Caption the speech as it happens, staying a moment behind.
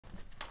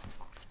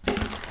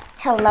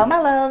Hello, my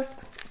loves.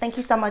 Thank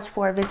you so much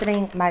for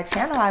visiting my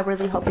channel. I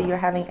really hope that you're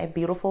having a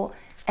beautiful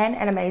and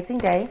an amazing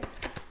day.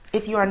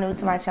 If you are new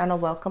to my channel,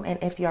 welcome.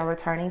 And if you are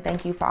returning,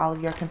 thank you for all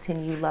of your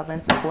continued love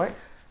and support.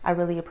 I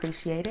really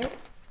appreciate it.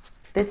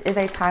 This is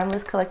a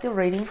timeless collective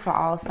reading for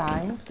all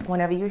signs.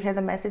 Whenever you hear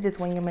the message is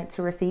when you're meant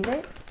to receive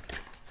it.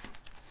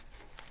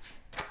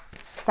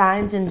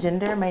 Signs and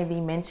gender may be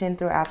mentioned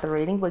throughout the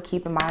reading, but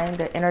keep in mind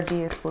that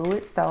energy is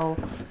fluid, so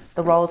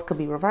the roles could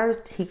be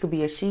reversed. He could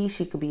be a she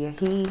could be a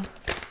he.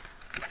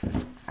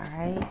 All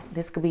right,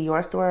 this could be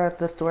your story or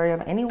the story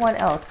of anyone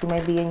else who may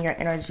be in your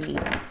energy,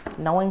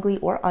 knowingly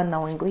or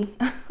unknowingly.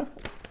 Let's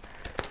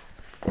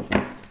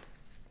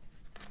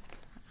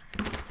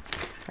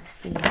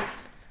see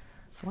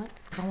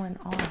what's going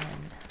on.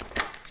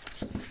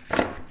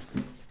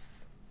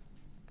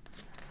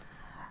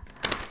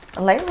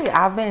 Lately,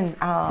 I've been,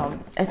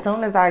 as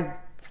soon as I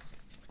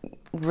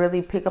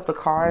really pick up the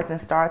cards and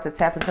start to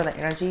tap into the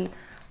energy,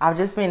 I've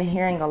just been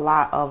hearing a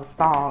lot of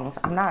songs.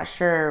 I'm not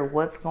sure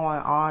what's going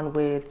on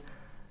with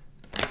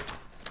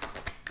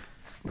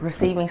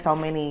receiving so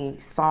many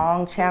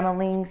song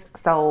channelings.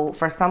 So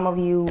for some of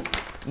you,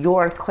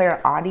 your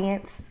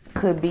clairaudience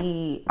could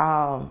be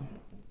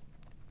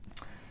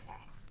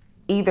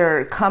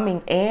either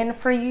coming in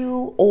for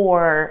you,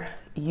 or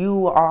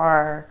you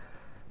are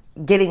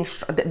getting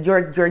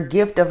your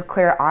gift of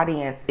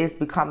clairaudience is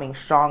becoming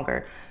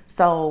stronger.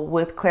 So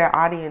with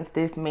clairaudience,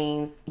 this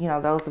means, you know,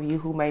 those of you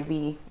who may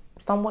be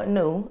somewhat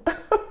new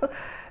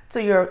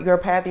to your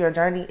path, your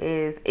journey,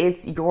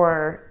 it's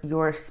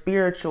your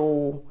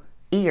spiritual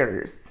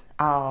ears.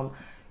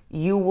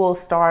 You will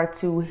start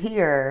to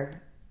hear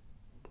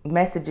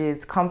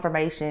messages,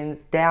 confirmations,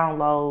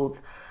 downloads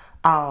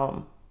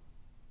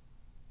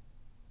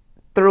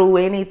through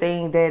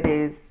anything that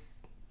is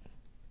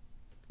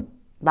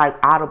like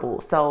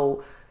audible.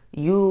 So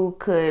you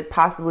could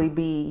possibly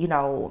be, you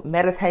know,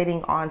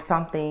 meditating on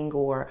something,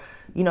 or,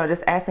 you know,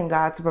 just asking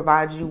God to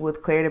provide you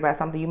with clarity about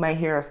something. You may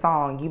hear a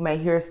song, you may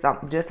hear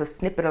just a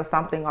snippet of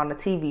something on a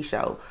TV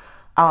show.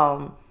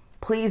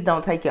 Please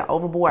don't take it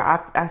overboard.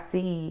 I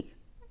see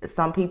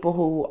some people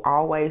who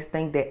always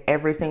think that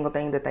every single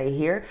thing that they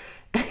hear,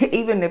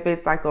 even if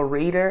it's like a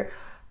reader,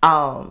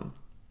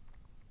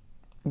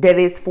 that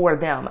is for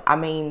them. I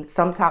mean,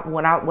 sometimes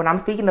when I'm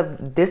speaking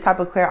of this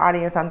type of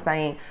clairaudience, I'm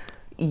saying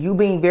you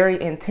being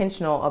very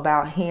intentional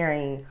about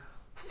hearing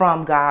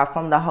from God,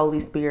 from the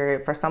Holy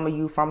Spirit. For some of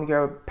you, from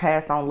your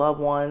passed on loved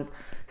ones,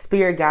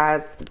 spirit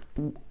guides,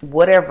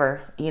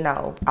 whatever, you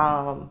know,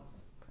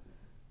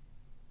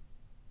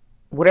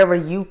 whatever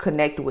you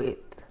connect with,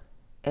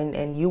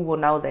 and you will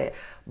know that.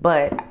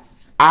 But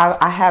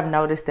I have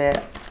noticed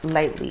that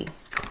lately,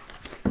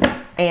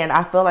 and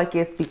I feel like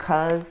it's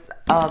because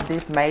of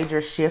this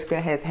major shift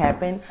that has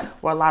happened,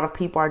 where a lot of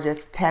people are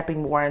just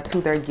tapping more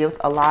into their gifts.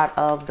 A lot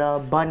of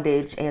the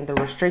bondage and the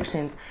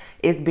restrictions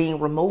is being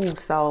removed.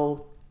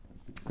 So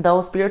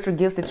those spiritual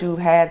gifts that you've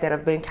had that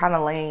have been kind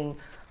of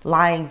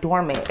lying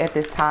dormant at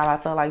this time, I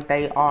feel like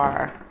they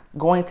are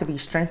going to be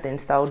strengthened.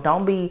 So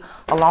don't be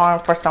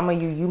alarmed. For some of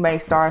you, you may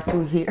start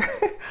to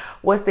hear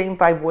what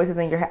seems like voices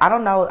in your head. I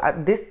don't know,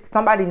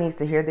 somebody needs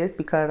to hear this,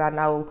 because I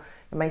know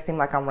it may seem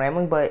like I'm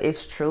rambling, but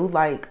it's true.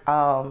 Like,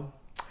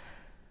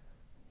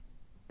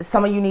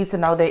 some of you need to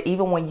know that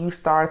even when you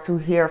start to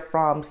hear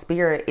from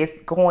spirit,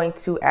 it's going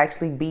to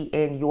actually be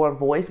in your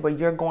voice, where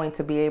you're going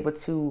to be able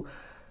to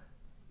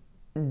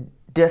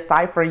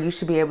decipher. You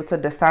should be able to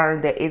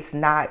discern that it's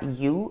not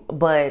you,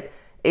 but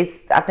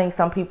I think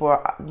some people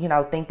are, you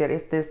know, think that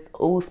it's this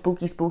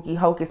spooky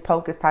hocus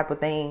pocus type of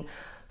thing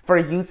for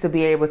you to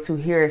be able to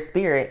hear a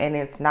spirit, and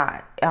it's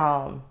not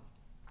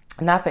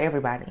for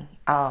everybody.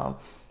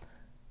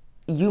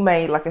 You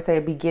may, like I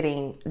said, be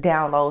getting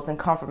downloads and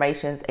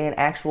confirmations and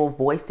actual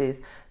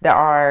voices that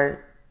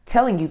are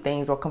telling you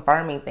things or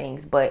confirming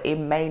things, but it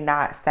may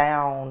not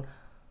sound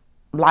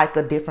like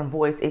a different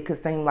voice. It could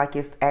seem like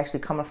it's actually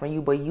coming from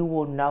you, but you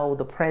will know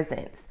the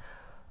presence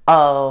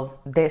of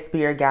that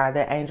spirit guide,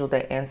 that angel,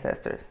 that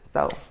ancestors.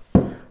 So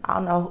I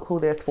don't know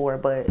who that's for,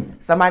 but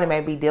somebody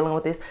may be dealing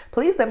with this.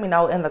 Please let me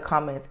know in the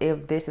comments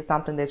if this is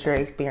something that you're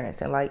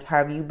experiencing. Like,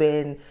 have you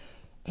been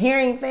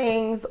hearing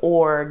things,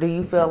 or do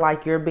you feel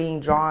like you're being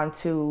drawn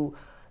to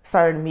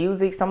certain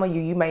music? Some of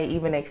you may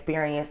even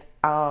experience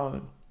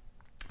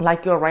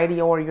like your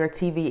radio or your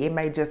TV, it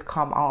may just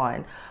come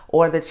on,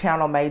 or the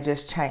channel may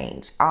just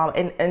change.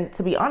 And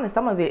to be honest,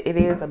 some of it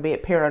is a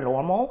bit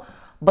paranormal,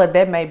 but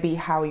that may be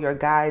how your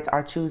guides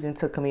are choosing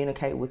to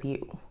communicate with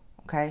you.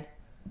 Okay.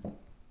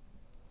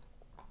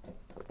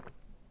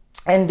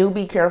 And do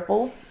be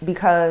careful,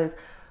 because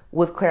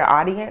with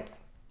clairaudience,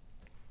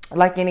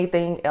 like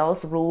anything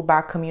else ruled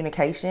by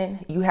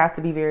communication, you have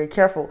to be very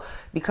careful,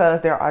 because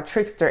there are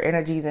trickster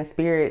energies and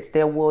spirits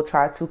that will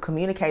try to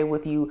communicate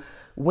with you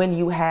when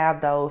you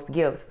have those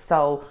gifts.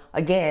 So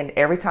again,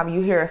 every time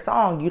you hear a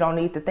song, you don't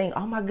need to think,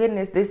 oh my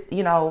goodness, this,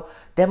 you know,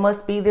 that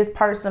must be this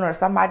person, or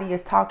somebody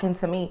is talking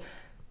to me.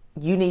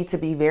 You need to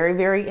be very,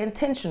 very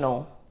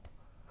intentional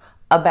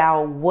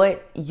about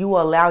what you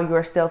allow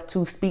yourself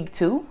to speak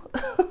to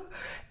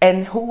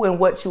and who and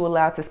what you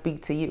allow to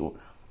speak to you,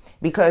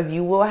 because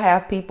you will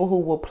have people who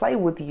will play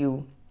with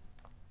you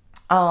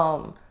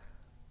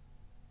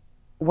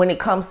when it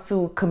comes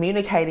to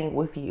communicating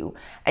with you.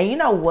 And you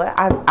know what?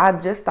 I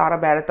just thought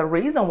about it. The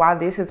reason why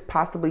this is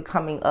possibly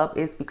coming up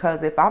is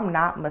because, if I'm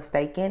not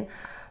mistaken,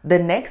 the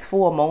next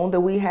full moon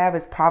that we have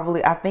is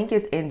probably, I think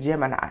it's in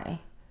Gemini.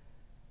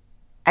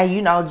 And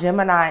you know,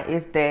 Gemini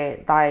is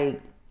that,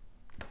 like,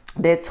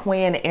 that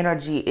twin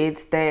energy.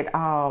 It's that,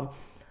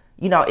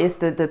 you know, it's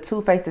the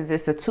two faces,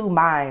 it's the two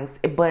minds.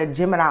 But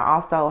Gemini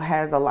also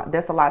has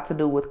that's a lot to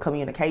do with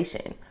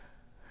communication.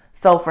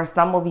 So for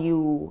some of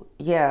you,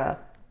 yeah,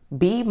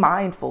 be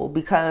mindful,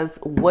 because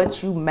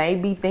what you may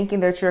be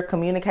thinking that you're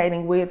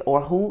communicating with,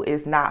 or who,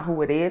 is not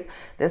who it is.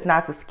 That's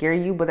not to scare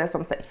you, but that's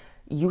what I'm saying.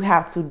 You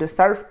have to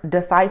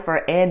decipher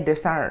and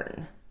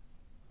discern.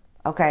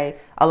 Okay.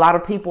 A lot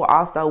of people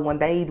also, when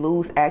they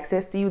lose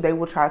access to you, they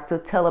will try to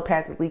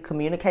telepathically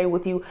communicate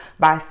with you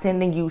by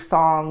sending you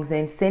songs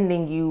and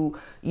sending you,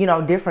 you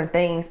know, different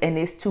things. And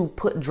it's to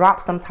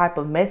drop some type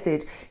of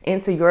message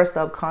into your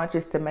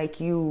subconscious to make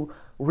you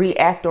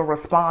react or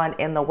respond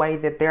in the way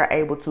that they're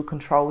able to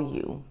control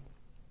you.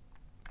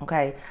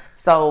 Okay,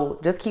 so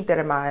just keep that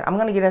in mind. I'm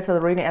going to get into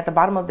the reading. At the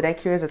bottom of the deck,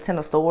 here's a 10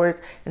 of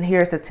swords, and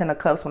here's the 10 of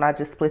cups when I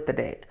just split the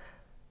deck.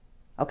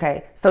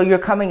 Okay, so you're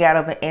coming out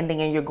of an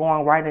ending and you're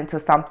going right into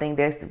something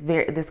that's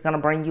going to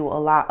bring you a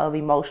lot of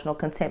emotional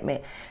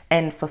contentment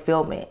and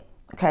fulfillment.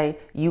 Okay,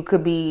 you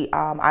could be,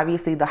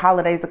 obviously the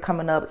holidays are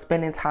coming up,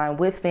 spending time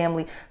with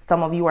family.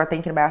 Some of you are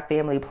thinking about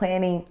family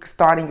planning,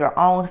 starting your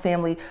own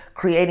family,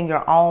 creating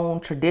your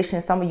own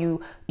tradition. Some of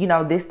you, you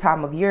know, this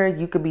time of year,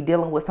 you could be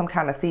dealing with some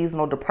kind of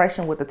seasonal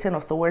depression with the 10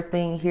 of swords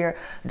being here.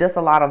 Just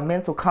a lot of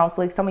mental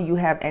conflict. Some of you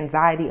have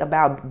anxiety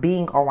about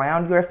being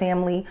around your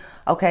family.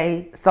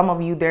 Okay, some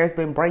of you, there's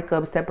been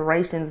breakups,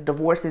 separations,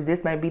 divorces.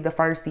 This may be the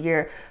first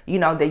year, you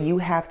know, that you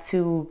have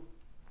to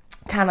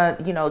kind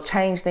of, you know,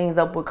 change things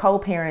up with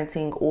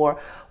co-parenting or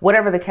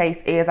whatever the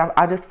case is.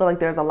 I just feel like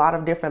there's a lot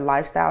of different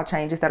lifestyle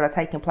changes that are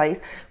taking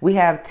place. We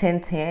have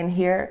 10-10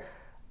 here.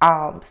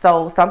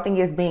 So something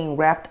is being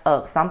wrapped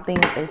up. Something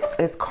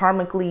is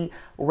karmically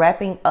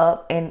wrapping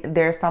up, and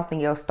there's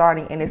something else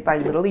starting. And it's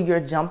like literally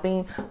you're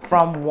jumping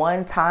from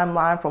one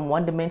timeline, from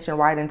one dimension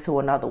right into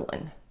another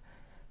one.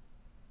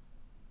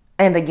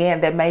 And again,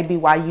 that may be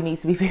why you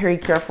need to be very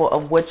careful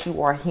of what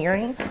you are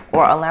hearing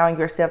or allowing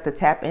yourself to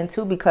tap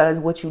into, because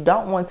what you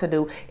don't want to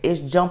do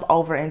is jump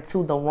over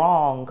into the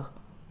wrong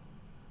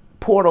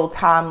portal,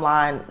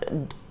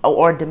 timeline,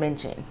 or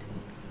dimension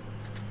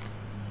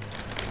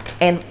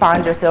and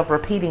find yourself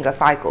repeating a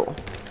cycle.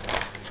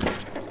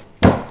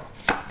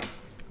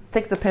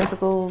 6 of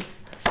Pentacles,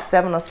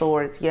 7 of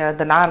Swords. Yeah,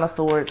 the 9 of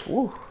Swords.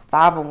 Ooh,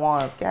 5 of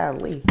Wands.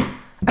 Golly.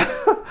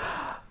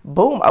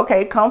 Boom.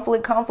 Okay.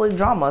 Conflict,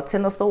 drama.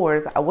 10 of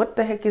Swords. What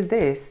the heck is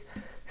this?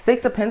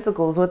 6 of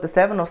Pentacles with the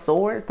 7 of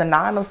Swords. The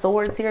 9 of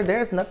Swords here.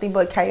 There's nothing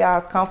but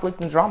chaos,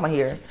 conflict, and drama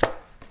here.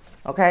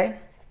 Okay.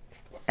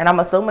 And I'm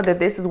assuming that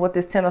this is what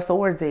this 10 of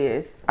Swords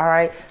is. All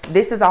right.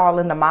 This is all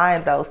in the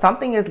mind, though.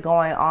 Something is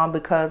going on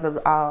because of,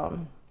 I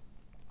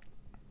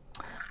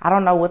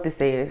don't know what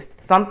this is.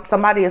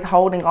 Somebody is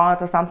holding on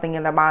to something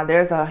in their mind.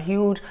 There's a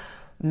huge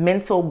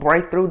mental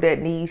breakthrough that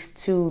needs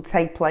to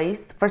take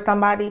place for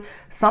somebody.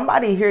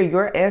 Somebody here,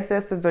 your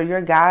ancestors or your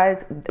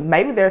guides,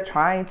 maybe they're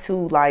trying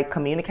to like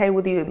communicate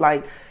with you.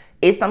 Like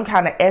it's some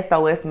kind of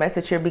SOS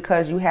message here,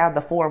 because you have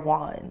the 4 of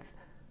Wands.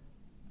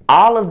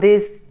 All of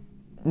this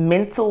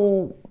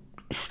mental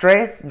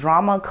stress,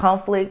 drama,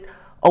 conflict,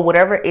 or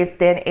whatever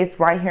it's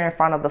right here in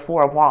front of the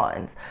 4 of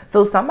Wands.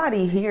 So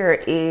somebody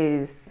here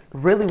is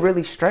really,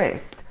 really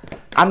stressed.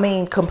 I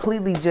mean,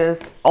 completely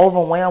just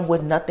overwhelmed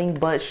with nothing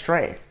but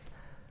stress.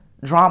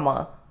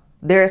 Drama.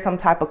 There is some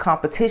type of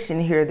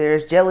competition here.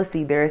 There's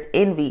jealousy. There's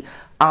envy.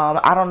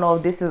 I don't know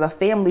if this is a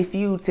family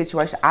feud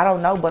situation. I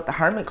don't know, but the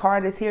Hermit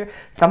card is here.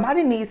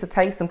 Somebody needs to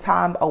take some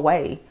time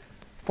away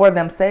for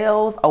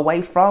themselves,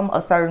 away from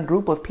a certain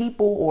group of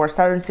people or a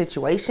certain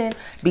situation,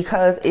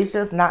 because it's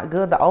just not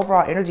good. The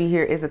overall energy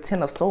here is a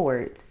 10 of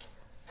Swords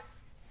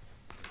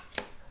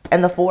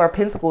and the 4 of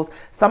Pentacles.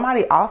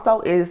 Somebody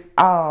also is,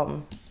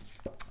 some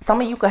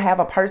of you could have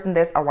a person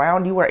that's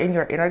around you or in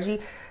your energy.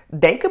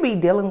 They could be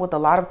dealing with a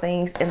lot of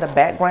things in the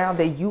background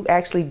that you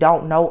actually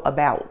don't know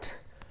about.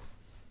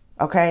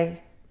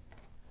 Okay?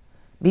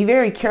 Be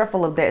very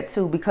careful of that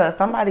too, because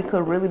somebody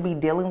could really be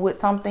dealing with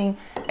something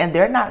and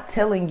they're not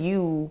telling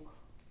you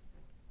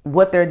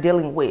what they're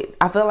dealing with.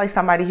 I feel like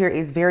somebody here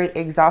is very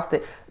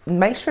exhausted.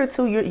 Make sure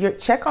too, you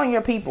check on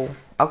your people.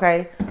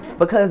 Okay?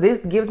 Because this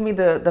gives me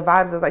the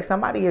vibes of like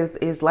somebody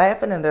is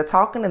laughing and they're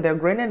talking and they're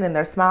grinning and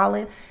they're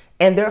smiling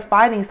and they're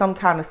fighting some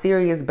kind of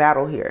serious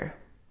battle here.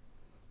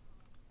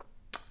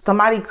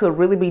 Somebody could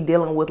really be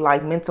dealing with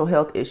like mental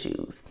health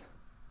issues.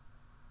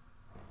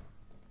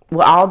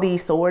 With all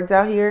these swords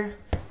out here.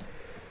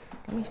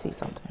 Let me see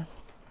something.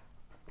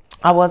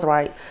 I was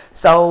right.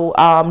 So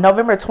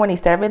November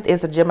 27th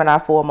is a Gemini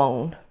full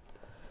moon.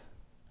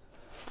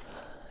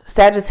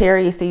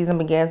 Sagittarius season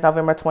begins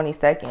November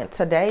 22nd.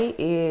 Today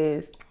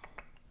is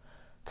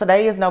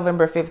Today is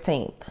November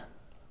 15th.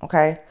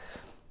 Okay.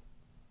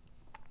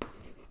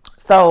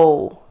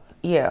 So,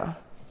 yeah.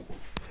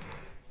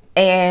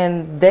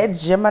 And that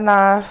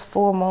Gemini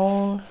full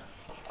moon.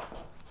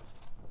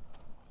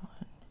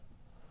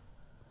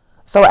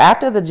 So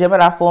after the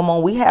Gemini full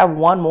moon, we have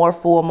one more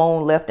full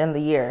moon left in the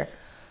year.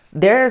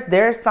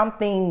 There's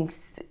something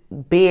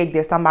big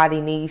that somebody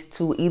needs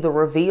to either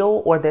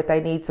reveal or that they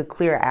need to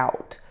clear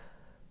out.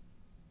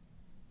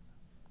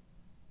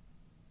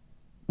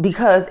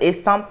 Because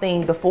it's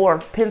something, the Four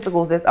of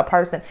Pentacles, that a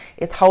person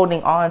is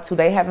holding on to.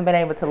 They haven't been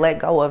able to let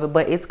go of it,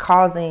 but it's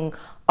causing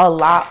a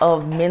lot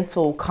of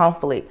mental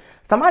conflict.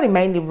 Somebody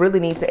may really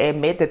need to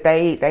admit that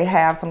they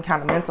have some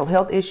kind of mental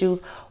health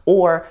issues,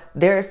 or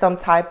there's some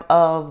type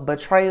of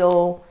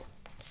betrayal,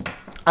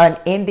 an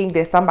ending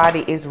that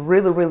somebody is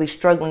really, really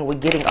struggling with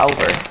getting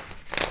over.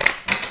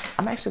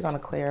 I'm actually going to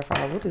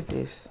clarify. What is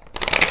this?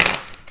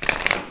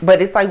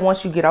 But it's like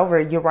once you get over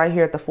it, you're right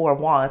here at the Four of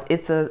Wands.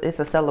 It's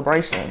a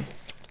celebration.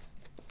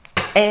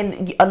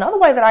 And another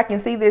way that I can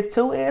see this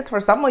too is for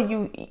some of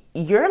you,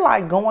 you're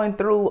like going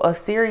through a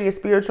serious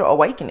spiritual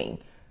awakening.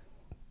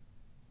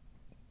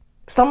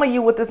 Some of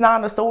you with this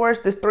Nine of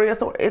Swords, this Three of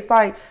Swords, it's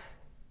like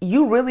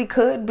you really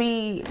could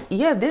be,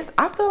 yeah,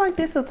 I feel like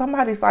this is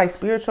somebody's like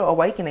spiritual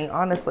awakening,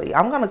 honestly.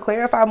 I'm going to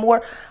clarify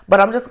more,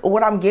 but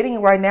what I'm getting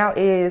right now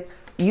is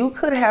you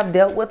could have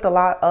dealt with a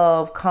lot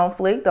of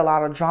conflict, a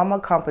lot of drama,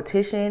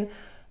 competition,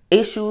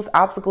 issues,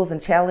 obstacles,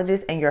 and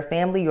challenges in your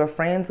family, your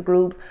friends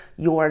groups,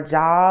 your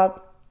job.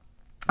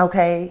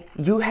 Okay,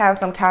 you have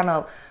some kind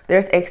of,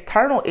 there's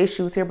external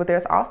issues here, but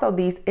there's also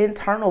these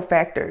internal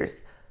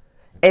factors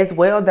as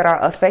well that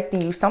are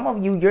affecting you. Some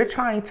of you, you're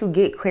trying to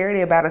get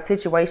clarity about a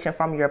situation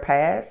from your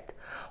past,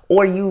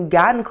 or you've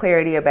gotten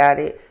clarity about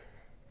it.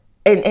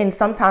 And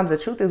sometimes the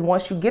truth is,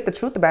 once you get the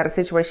truth about a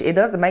situation, it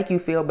doesn't make you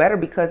feel better,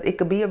 because it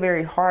could be a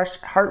very harsh,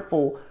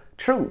 hurtful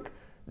truth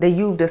that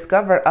you've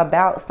discovered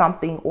about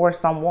something or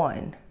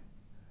someone.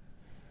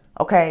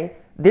 Okay,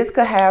 this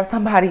could have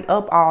somebody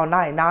up all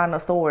night, Nine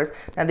of Swords.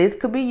 Now this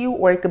could be you,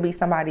 or it could be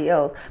somebody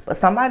else, but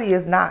somebody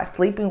is not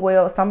sleeping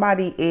well.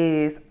 Somebody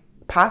is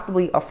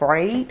possibly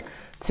afraid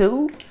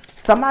too.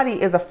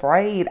 Somebody is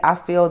afraid. I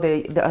feel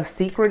that a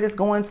secret is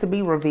going to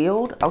be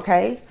revealed.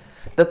 Okay,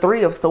 the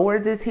Three of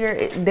Swords is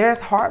here.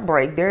 There's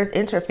heartbreak, there's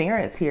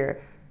interference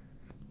here.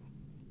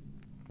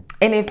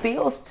 And it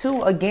feels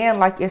too, again,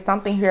 like it's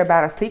something here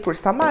about a secret.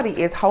 Somebody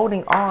is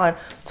holding on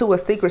to a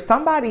secret.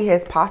 Somebody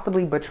has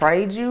possibly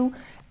betrayed you.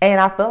 And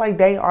I feel like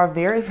they are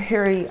very,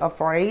 very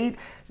afraid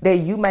that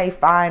you may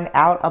find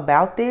out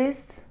about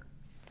this.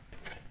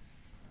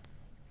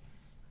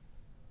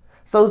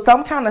 So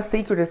some kind of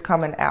secret is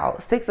coming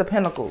out. Six of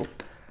Pentacles.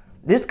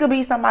 This could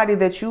be somebody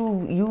that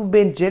you've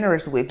been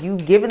generous with.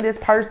 You've given this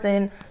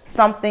person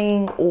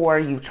something, or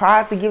you've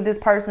tried to give this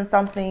person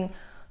something.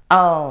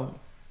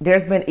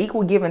 There's been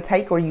equal give and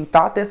take, or you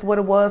thought that's what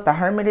it was. The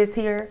Hermit is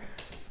here.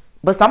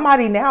 But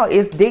somebody now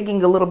is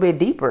digging a little bit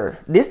deeper.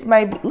 This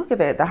may be, look at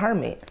that, the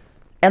Hermit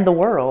and the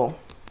World.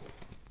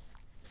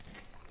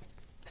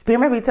 Spirit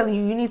may be telling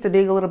you, you need to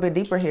dig a little bit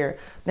deeper here.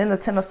 Then the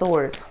Ten of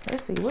Swords.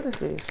 Let's see, what is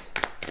this?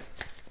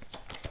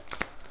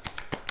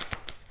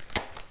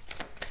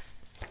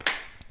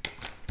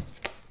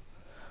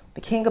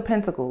 The King of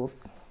Pentacles.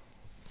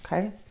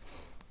 Okay.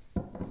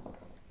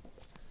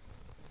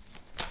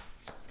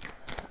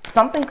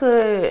 Something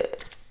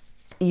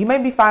you may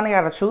be finding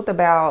out a truth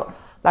about,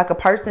 like a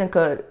person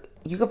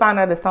you could find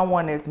out that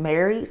someone is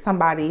married,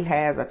 somebody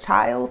has a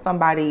child,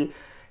 somebody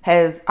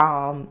has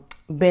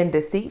been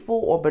deceitful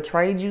or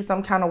betrayed you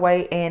some kind of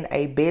way in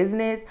a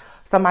business,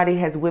 somebody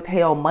has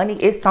withheld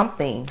money. It's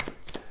something.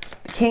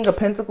 The King of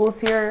Pentacles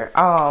here,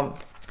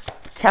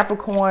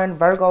 Capricorn,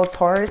 Virgo,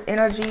 Taurus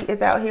energy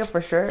is out here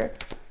for sure.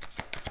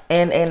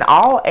 And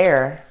all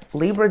air,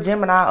 Libra,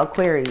 Gemini,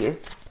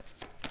 Aquarius.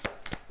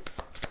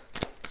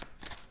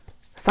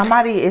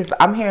 Somebody is,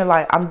 I'm hearing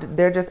like,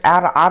 they're just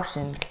out of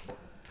options.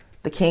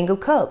 The King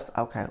of Cups.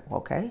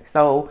 Okay.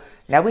 So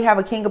now we have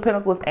a King of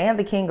Pentacles and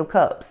the King of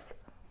Cups.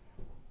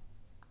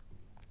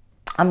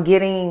 I'm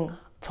getting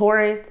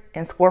Taurus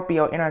and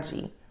Scorpio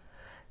energy.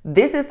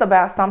 This is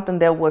about something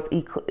that was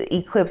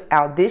eclipsed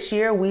out this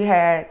year. We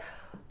had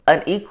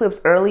an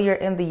eclipse earlier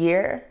in the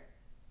year,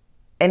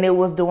 and it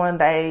was during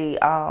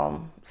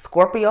the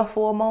Scorpio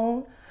full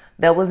moon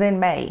that was in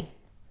May.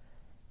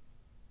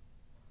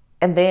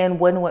 And then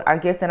I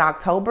guess in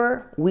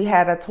October, we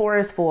had a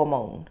Taurus full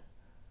moon.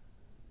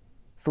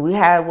 So we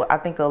had, I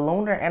think, a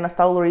lunar and a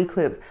solar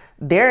eclipse.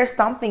 There is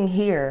something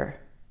here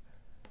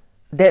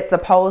that's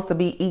supposed to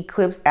be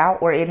eclipsed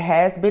out, or it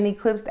has been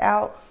eclipsed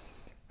out.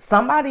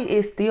 Somebody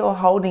is still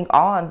holding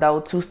on,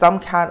 though, to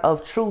some kind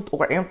of truth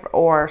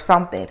or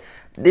something.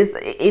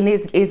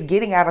 It's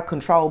getting out of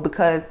control,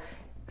 because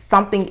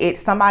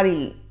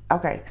somebody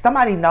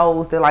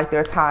knows that like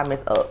their time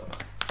is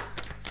up.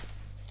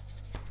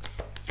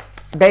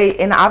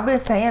 And I've been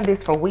saying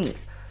this for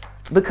weeks,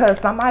 because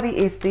somebody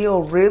is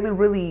still really,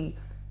 really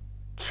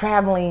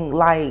traveling,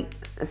 like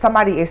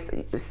somebody is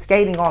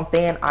skating on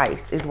thin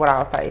ice is what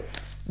I'll say.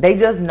 They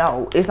just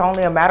know it's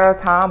only a matter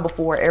of time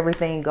before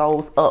everything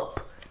goes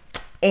up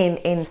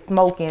in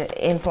smoke and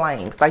in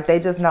flames. Like, they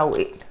just know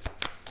it.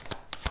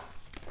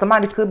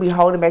 Somebody could be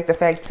holding back the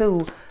fact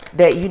too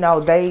that, you know,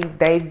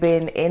 they've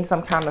been in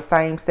some kind of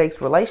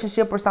same-sex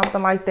relationship or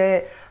something like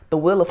that. The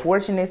Wheel of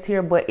Fortune is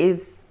here, but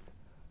it's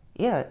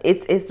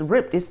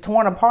ripped, it's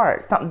torn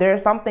apart.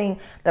 There's something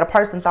that a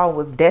person thought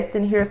was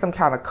destined here, some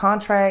kind of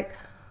contract,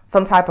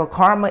 some type of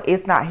karma.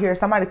 It's not here.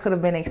 Somebody could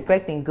have been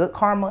expecting good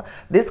karma.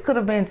 This could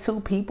have been two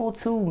people,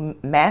 two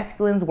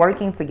masculines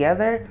working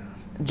together.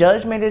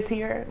 Judgment is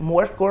here.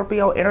 More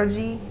Scorpio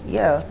energy.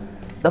 Yeah.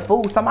 The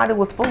Fool. Somebody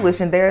was foolish,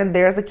 and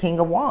there's a King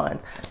of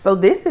Wands. So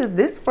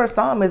this for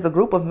some is a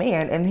group of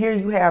men. And here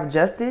you have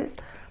Justice,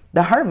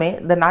 the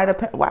Hermit, the Knight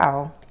of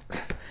wow.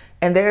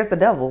 And there's the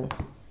Devil.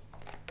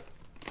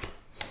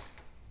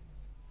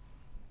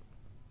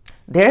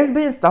 There's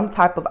been some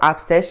type of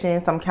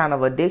obsession, some kind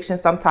of addiction,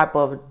 some type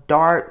of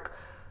dark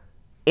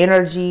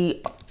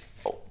energy.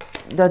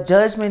 The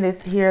Judgment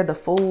is here. The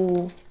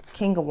Fool,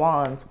 King of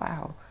Wands.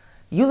 Wow.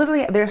 You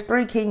literally, there's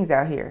 3 kings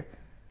out here.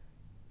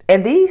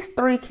 And these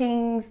 3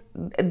 kings,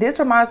 this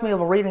reminds me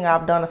of a reading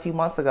I've done a few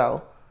months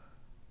ago,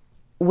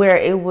 where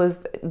it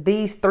was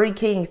these 3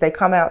 kings, they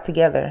come out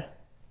together.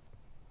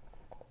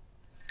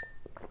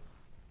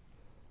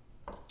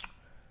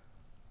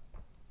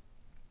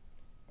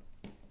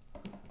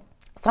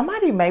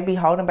 Somebody may be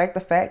holding back the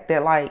fact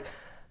that, like,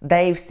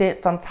 they've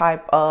sent some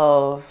type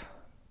of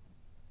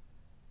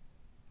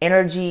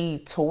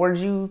energy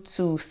towards you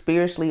to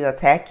spiritually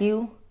attack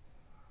you.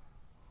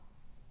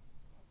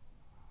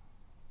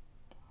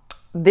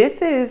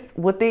 This is,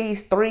 with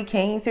these 3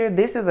 kings here,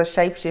 this is a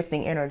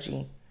shape-shifting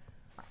energy.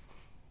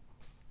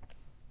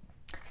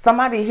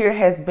 Somebody here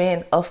has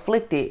been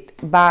afflicted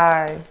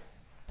by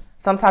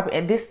some type of,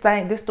 and this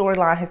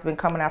storyline has been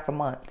coming out for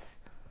months.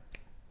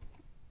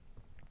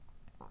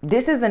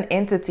 This is an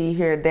entity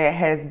here that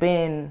has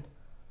been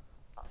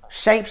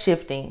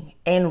shape-shifting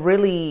and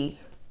really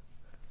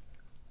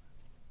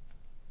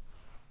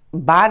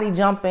body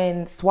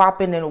jumping,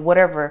 swapping, and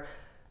whatever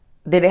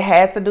that it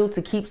had to do to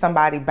keep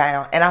somebody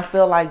bound. And I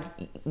feel like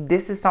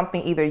this is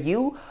something either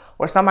you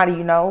or somebody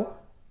you know,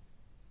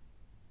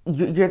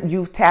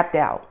 you've tapped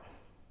out.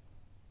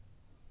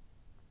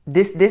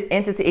 This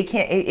entity,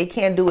 it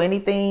can't do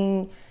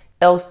anything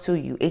else to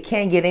you. It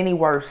can't get any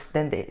worse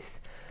than this.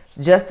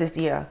 Justice,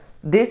 yeah.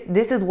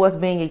 This is what's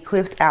being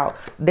eclipsed out.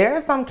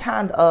 There's some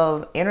kind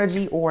of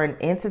energy or an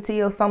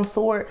entity of some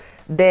sort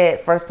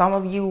that for some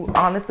of you,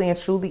 honestly and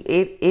truly,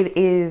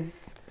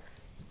 it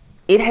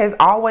has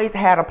always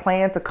had a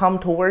plan to come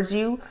towards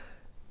you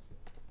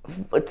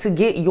to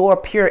get your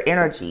pure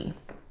energy.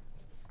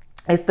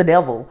 It's the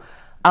Devil.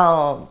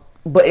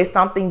 But it's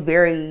something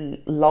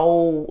very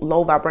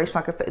low vibration.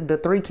 Like I said, the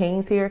 3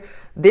 kings here,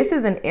 this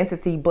is an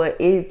entity, but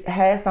it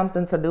has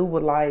something to do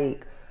with,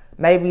 like,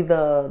 maybe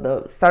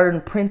the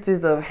certain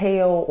princes of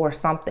hell or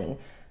something.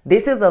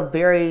 This is a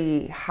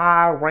very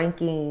high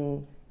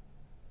ranking,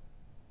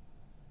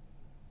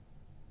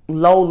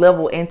 low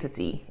level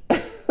entity.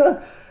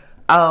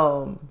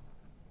 And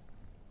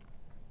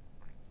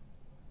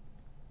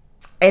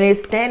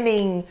it's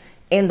standing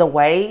in the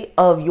way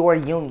of your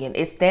union.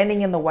 It's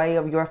standing in the way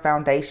of your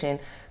foundation.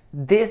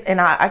 This, and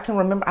I can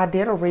remember, I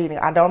did a reading.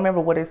 I don't remember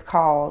what it's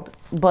called,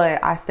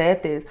 but I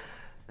said this.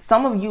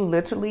 Some of you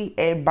literally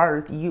at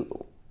birth,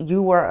 you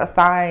were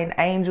assigned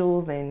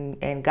angels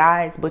and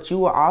guides, but you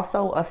were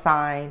also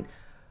assigned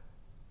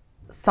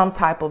some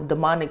type of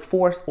demonic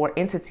force or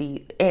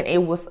entity. And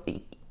it was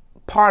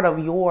part of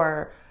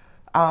your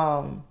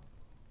soul's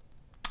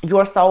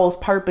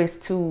purpose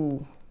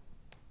to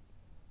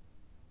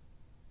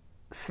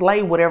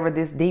slay whatever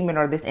this demon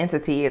or this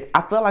entity is.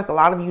 I feel like a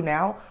lot of you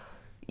now,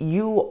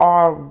 you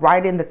are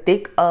right in the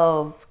thick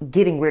of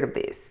getting rid of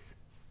this.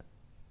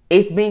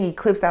 It's being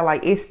eclipsed out,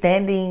 like it's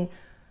standing.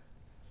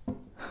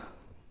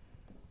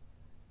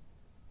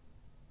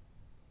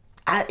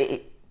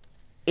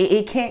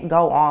 It can't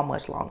go on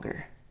much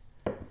longer.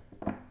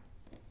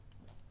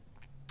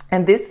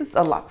 And this is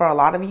a lot for a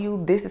lot of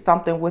you. This is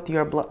something with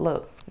your blood.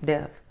 Look,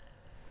 death.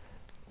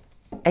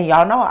 And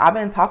y'all know I've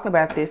been talking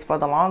about this for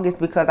the longest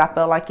because I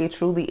feel like it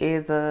truly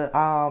is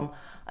an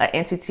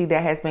entity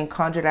that has been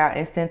conjured out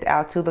and sent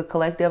out to the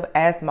collective.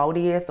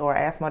 Asmodeus or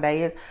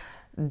Asmodeus,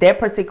 that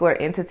particular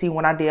entity,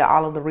 when I did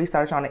all of the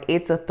research on it,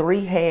 it's a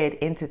 3-head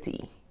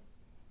entity.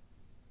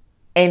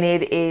 And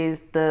it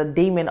is the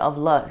demon of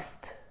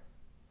lust.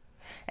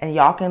 And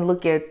y'all can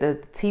look at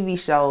the TV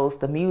shows,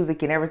 the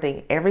music and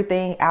everything.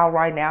 Everything out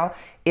right now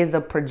is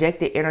a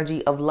projected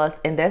energy of lust.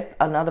 And that's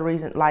another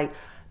reason, like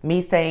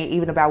me saying,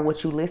 even about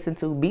what you listen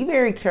to, be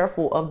very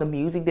careful of the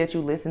music that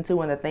you listen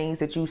to and the things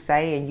that you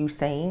say and you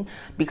sing.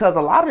 Because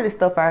a lot of this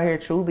stuff out here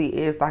truly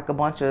is like a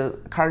bunch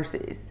of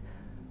curses.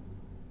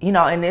 You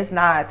know, and it's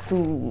not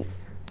to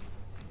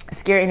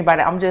scare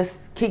anybody. I'm just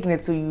kicking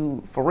it to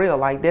you for real.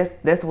 Like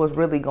that's what's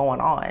really going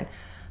on.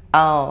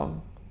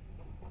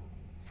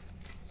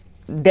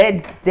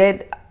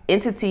 That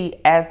entity,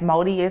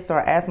 Asmodeus or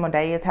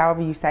Asmodeus,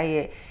 however you say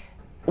it,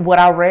 what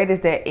I read is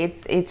that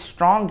it's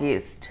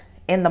strongest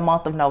in the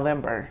month of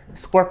November,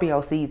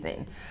 Scorpio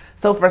season.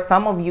 So for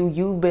some of you,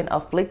 you've been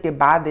afflicted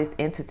by this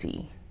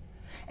entity.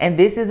 And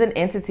this is an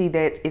entity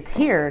that is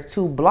here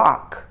to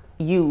block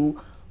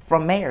you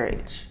from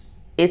marriage.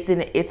 It's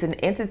an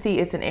entity,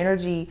 it's an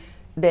energy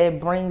that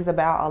brings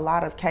about a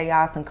lot of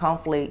chaos and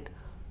conflict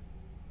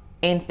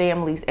in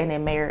families and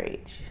in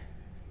marriage.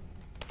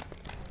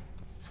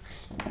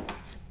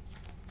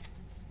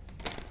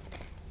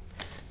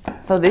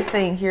 So this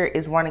thing here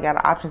is running out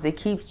of options. It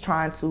keeps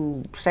trying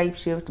to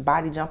shapeshift,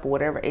 body jump, or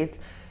whatever.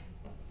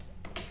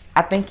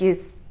 I think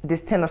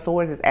this Ten of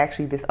Swords is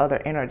actually this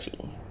other energy.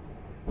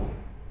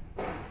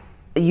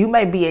 You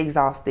may be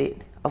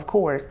exhausted, of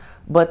course,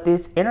 but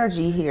this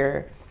energy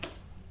here,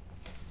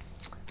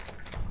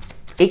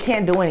 it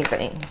can't do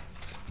anything.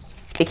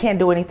 It can't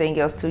do anything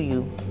else to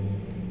you.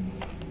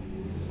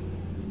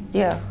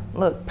 Yeah,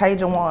 look,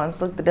 Page of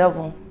Wands, look, the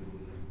Devil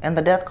and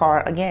the Death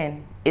card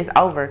again. It's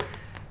over.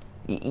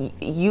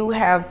 You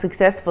have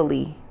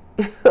successfully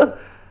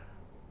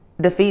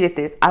defeated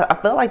this. I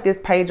feel like this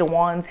Page of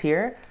Wands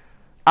here,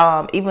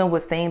 even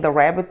with seeing the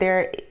rabbit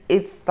there,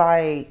 it's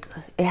like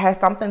it has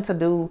something to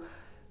do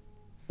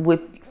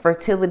with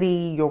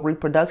fertility, your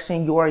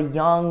reproduction, your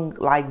young,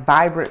 like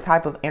vibrant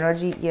type of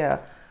energy. Yeah,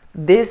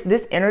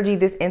 this energy,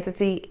 this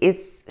entity,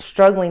 it's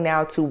struggling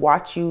now to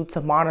watch you, to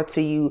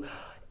monitor you.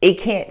 It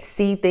can't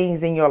see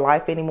things in your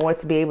life anymore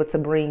to be able to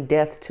bring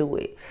death to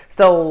it.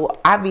 So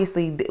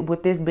obviously,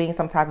 with this being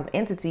some type of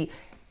entity,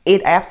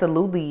 it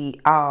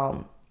absolutely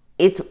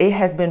it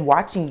has been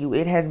watching you.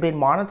 It has been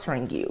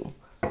monitoring you.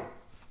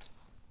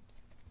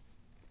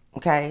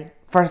 Okay,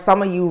 for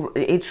some of you,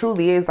 it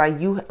truly is like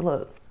you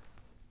look.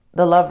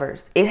 The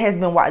Lovers. It has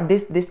been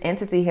this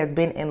entity has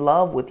been in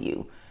love with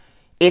you.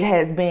 It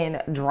has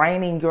been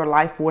draining your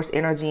life force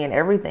energy and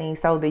everything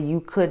so that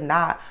you could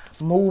not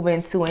move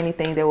into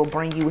anything that will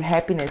bring you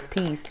happiness,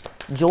 peace,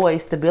 joy,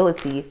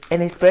 stability,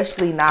 and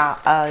especially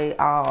not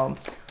a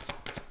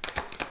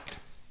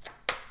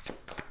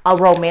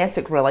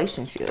romantic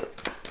relationship.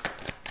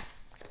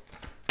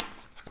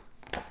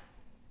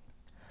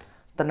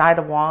 The Knight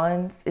of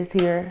Wands is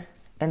here,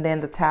 and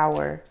then the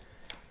Tower.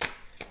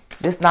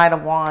 This Knight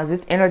of Wands,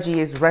 this energy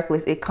is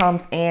reckless. It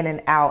comes in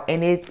and out,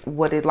 and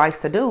what it likes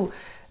to do,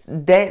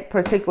 that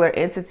particular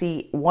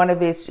entity, one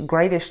of its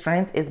greatest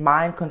strengths is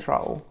mind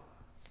control.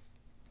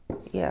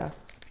 Yeah.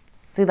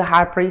 See, the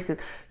High Priestess,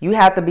 you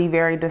have to be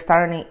very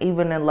discerning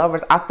even in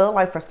lovers. I feel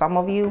like for some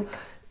of you,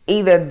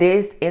 either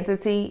this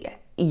entity,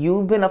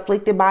 you've been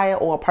afflicted by it,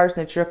 or a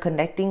person that you're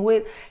connecting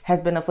with has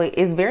been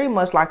afflicted. It's very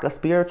much like a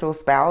spiritual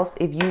spouse.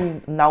 If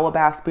you know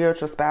about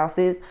spiritual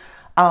spouses,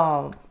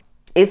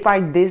 it's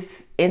like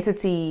this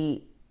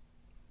entity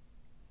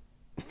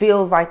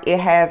feels like it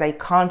has a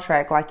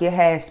contract, like it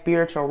has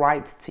spiritual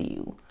rights to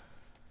you.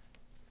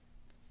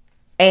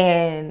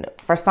 And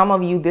for some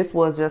of you, this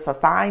was just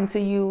assigned to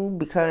you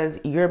because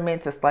you're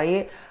meant to slay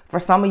it. For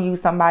some of you,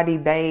 somebody,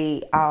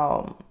 they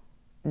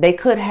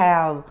could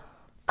have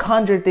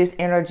conjured this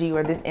energy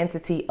or this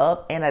entity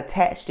up and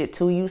attached it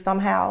to you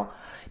somehow,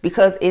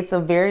 because it's a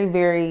very,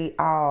 very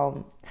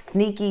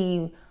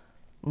sneaky,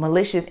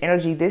 malicious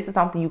energy. This is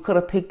something you could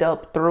have picked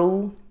up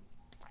through,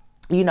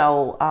 you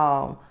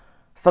know,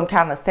 some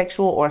kind of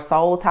sexual or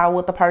soul tie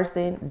with the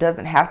person.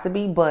 Doesn't have to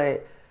be,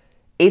 but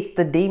it's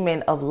the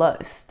demon of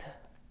lust.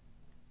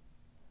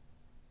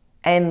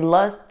 And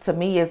lust to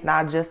me is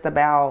not just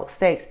about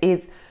sex.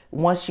 It's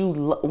once you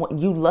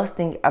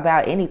lusting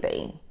about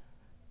anything,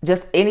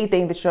 just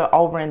anything that you're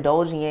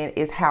overindulging in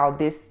is how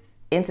this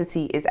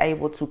entity is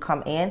able to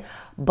come in.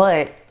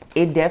 But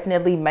it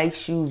definitely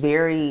makes you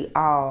very,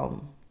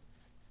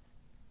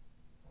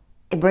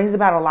 it brings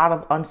about a lot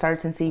of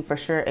uncertainty for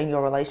sure in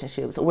your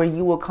relationships, where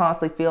you will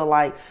constantly feel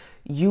like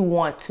you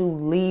want to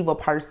leave a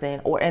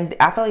person, and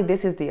I feel like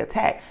this is the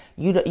attack.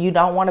 You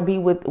don't want to be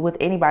with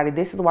anybody.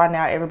 This is why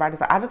now everybody's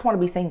like, I just want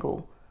to be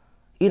single,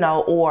 you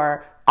know,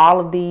 or all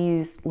of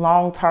these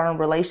long-term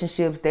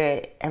relationships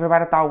that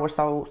everybody thought were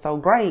so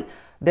great,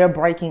 they're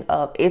breaking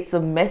up. It's a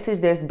message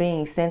that's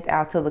being sent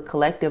out to the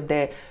collective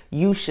that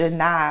you should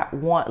not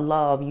want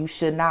love. You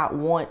should not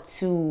want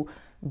to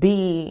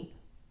be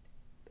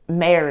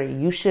married.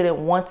 You shouldn't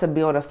want to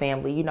build a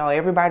family. You know,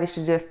 everybody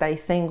should just stay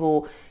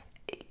single.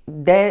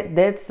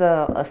 That's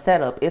a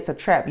setup. It's a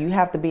trap. You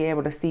have to be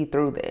able to see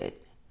through that.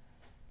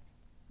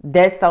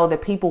 That's so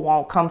that people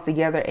won't come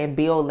together and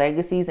build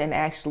legacies and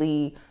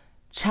actually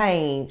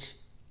change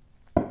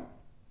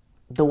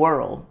the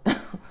world.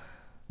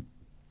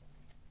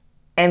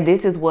 And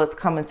this is what's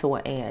coming to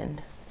an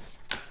end.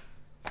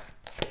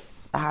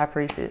 The High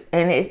Priestess.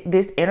 And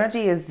this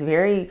energy is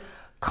very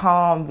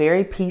calm,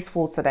 very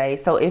peaceful today.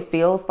 So it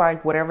feels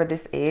like whatever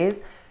this is,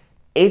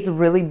 it's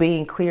really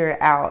being cleared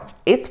out.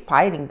 It's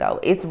fighting though.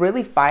 It's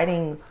really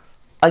fighting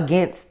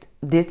against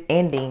this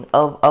ending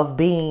of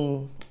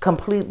being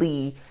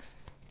completely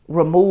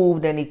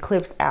removed and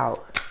eclipsed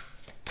out.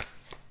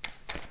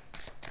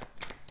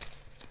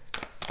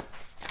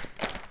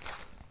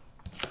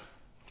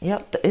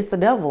 Yep, it's the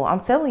devil. I'm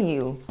telling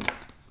you.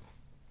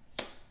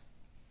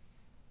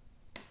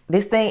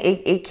 This thing,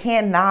 it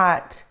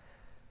cannot,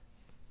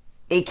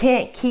 it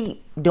can't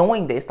keep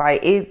doing this.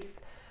 Like,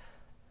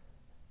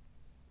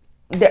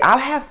 I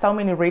have so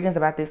many readings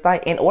about this.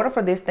 Like, in order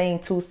for this thing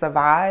to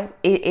survive,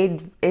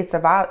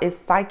 it's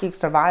psychic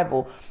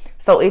survival.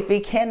 So if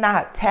it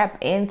cannot tap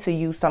into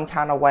you some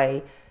kind of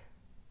way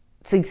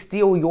to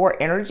steal your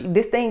energy,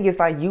 this thing is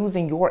like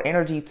using your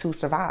energy to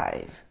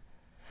survive.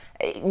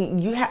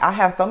 I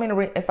have so many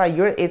readings. It's like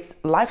it's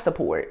life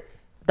support.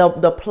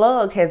 The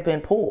plug has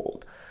been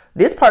pulled.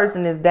 This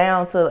person is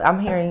down to, I'm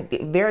hearing,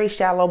 very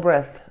shallow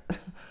breath.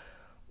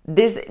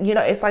 This,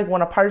 it's like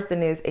when a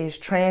person is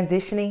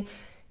transitioning,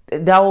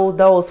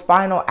 those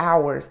final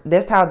hours,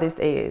 that's how this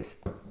is.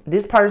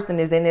 This person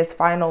is in this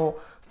final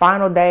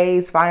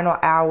days, final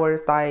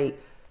hours.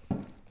 Like,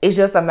 it's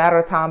just a matter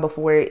of time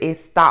before it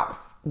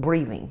stops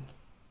breathing.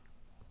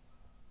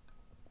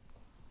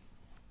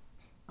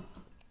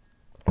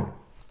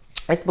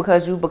 It's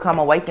because you've become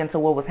awakened to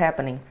what was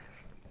happening.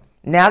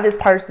 Now this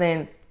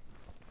person,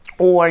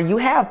 or you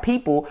have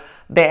people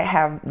that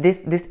have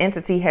this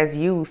entity has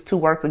used to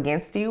work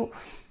against you.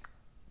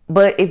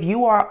 But if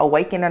you are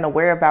awakened and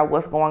aware about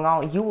what's going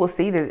on, you will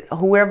see that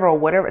whoever or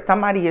whatever,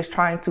 somebody is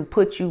trying to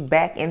put you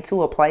back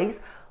into a place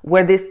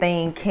where this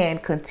thing can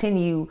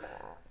continue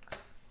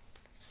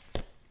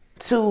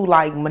to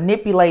like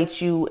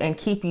manipulate you and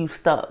keep you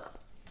stuck.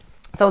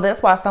 So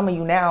that's why some of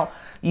you now,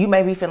 you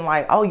may be feeling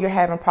like, oh, you're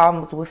having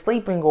problems with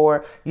sleeping,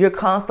 or you're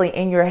constantly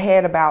in your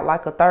head about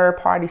like a third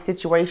party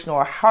situation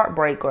or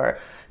heartbreak, or,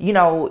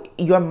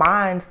 your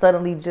mind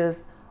suddenly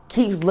just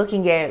keeps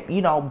looking at,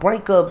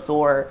 breakups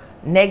or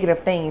negative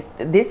things.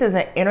 This is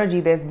an energy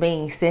that's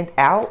being sent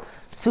out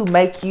to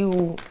make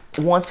you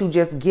want to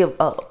just give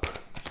up,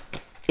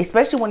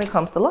 especially when it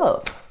comes to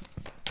love.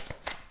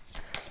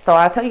 So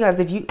I tell you guys,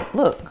 if you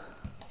look,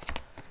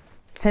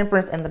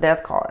 Temperance and the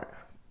Death card.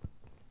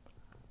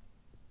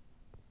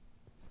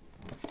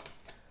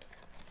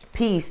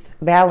 Peace,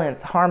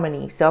 balance,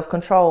 harmony,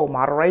 self-control,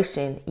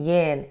 moderation,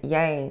 yin,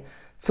 yang,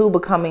 two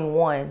becoming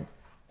one,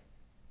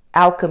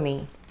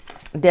 alchemy,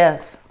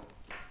 death.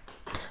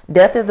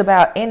 Death is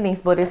about endings,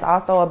 but it's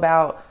also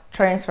about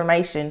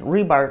transformation,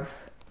 rebirth.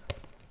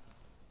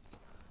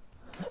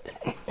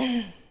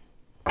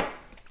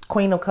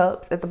 Queen of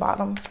Cups at the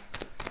bottom.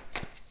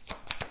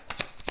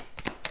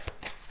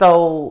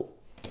 So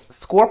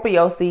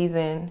Scorpio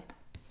season,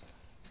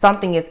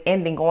 something is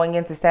ending, going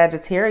into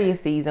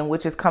Sagittarius season,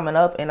 which is coming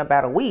up in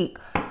about a week.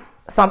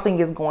 Something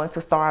is going to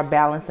start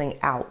balancing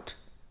out.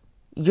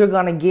 You're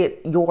going to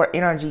get your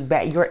energy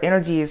back. Your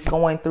energy is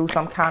going through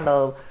some kind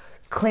of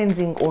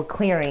cleansing or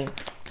clearing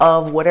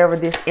of whatever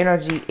this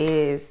energy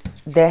is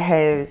that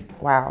has,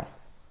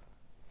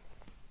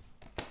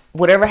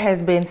 whatever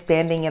has been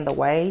standing in the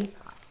way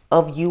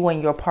of you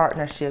and your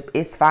partnership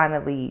is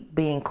finally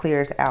being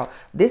cleared out.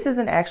 This is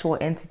an actual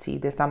entity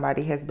that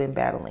somebody has been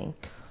battling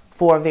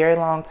for a very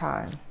long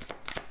time.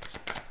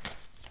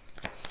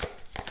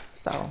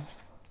 So,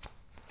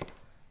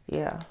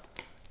 yeah.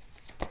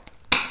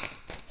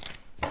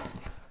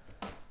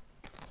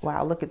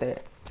 Wow, look at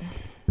that.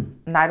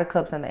 Knight of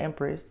Cups and the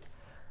Empress.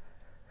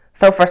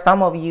 So for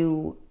some of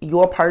you,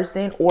 your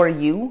person or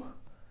you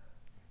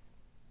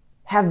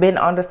have been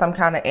under some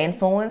kind of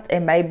influence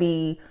and may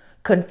be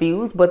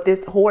confused, but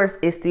this horse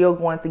is still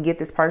going to get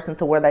this person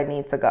to where they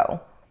need to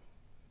go.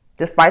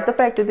 Despite the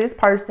fact that this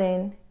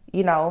person,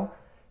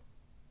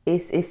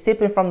 is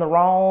sipping from the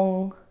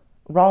wrong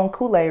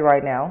Kool-Aid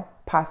right now,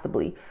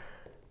 possibly.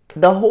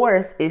 The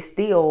horse is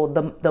still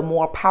the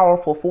more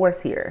powerful force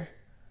here.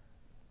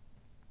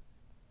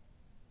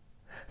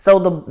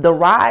 So the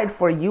ride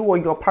for you or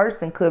your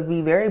person could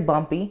be very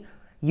bumpy.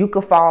 You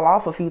could fall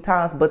off a few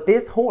times, but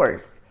this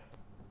horse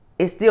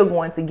is still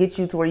going to get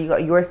you to where you go.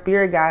 Your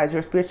spirit guides,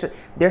 your spiritual,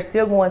 they're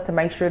still going to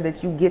make sure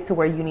that you get to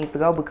where you need to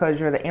go because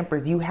you're the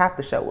Empress. You have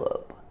to show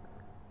up.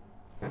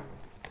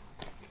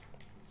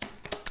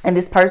 And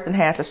this person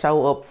has to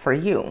show up for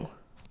you.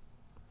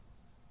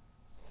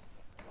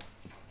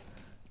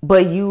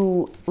 But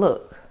you,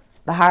 look,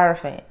 the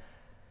Hierophant.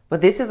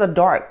 But this is a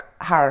dark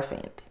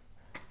Hierophant.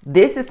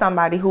 This is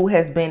somebody who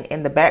has been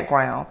in the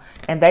background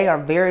and they are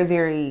very,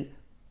 very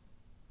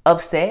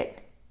upset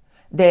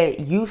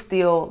that you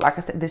still, like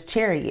I said, this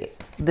Chariot,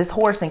 this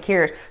horse and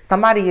carriage,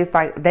 somebody is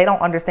like, they don't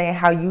understand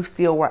how you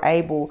still were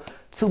able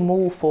to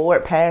move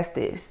forward past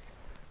this.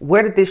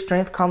 Where did this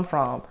strength come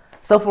from?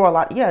 So for a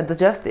lot, the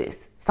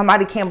Justice.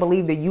 Somebody can't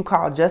believe that you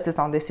called justice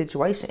on this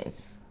situation.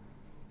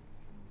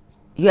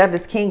 You have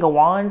this King of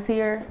Wands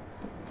here.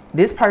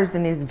 This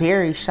person is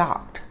very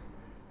shocked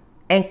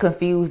and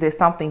confused that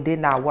something did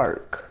not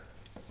work.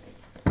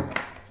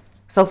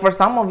 So for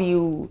some of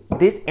you,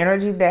 this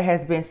energy that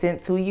has been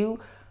sent to you,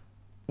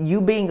 you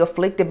being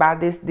afflicted by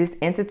this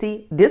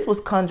entity, this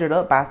was conjured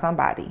up by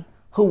somebody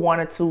who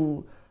wanted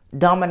to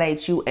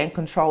dominate you and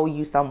control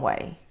you some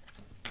way.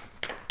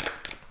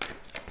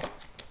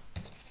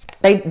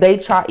 They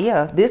try,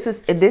 yeah, this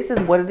is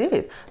what it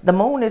is. The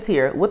moon is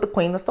here with the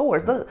Queen of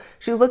Swords. Look,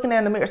 she's looking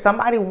in the mirror.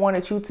 Somebody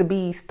wanted you to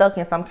be stuck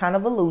in some kind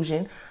of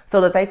illusion so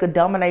that they could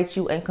dominate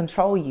you and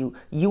control you.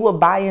 You will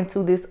buy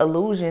into this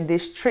illusion,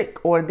 this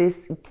trick, or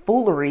this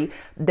foolery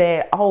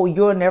that, oh,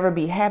 you'll never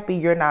be happy,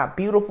 you're not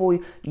beautiful,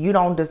 you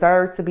don't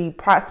deserve to be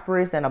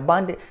prosperous and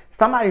abundant.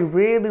 Somebody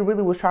really,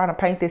 really was trying to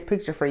paint this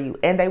picture for you.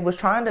 And they was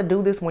trying to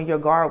do this when your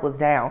guard was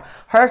down.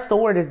 Her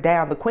sword is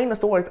down. The Queen of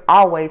Swords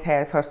always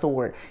has her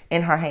sword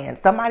in her hand.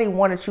 Somebody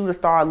wanted you to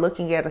start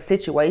looking at a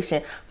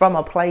situation from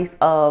a place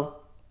of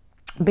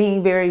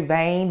being very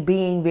vain,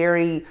 being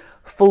very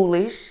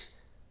foolish,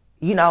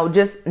 you know,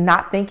 just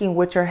not thinking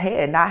with your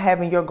head, not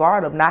having your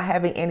guard up, not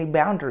having any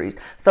boundaries,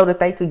 so that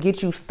they could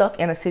get you stuck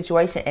in a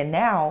situation. And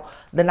now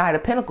the Knight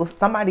of Pentacles,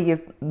 somebody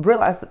is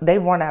realized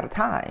they've run out of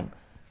time.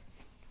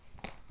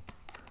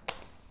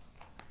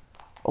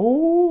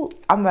 Oh,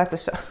 I'm about to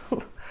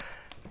show.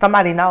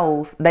 Somebody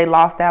knows they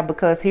lost out,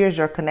 because here's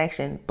your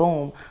connection.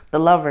 Boom. The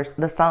Lovers,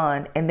 the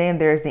Sun, and then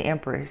there's the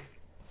Empress.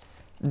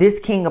 This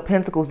King of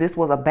Pentacles, this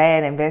was a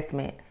bad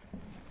investment.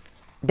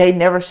 They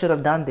never should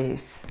have done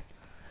this,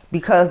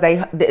 because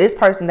this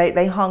person,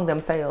 they hung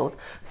themselves.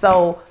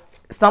 So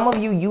some of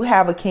you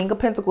have a King of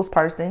Pentacles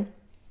person.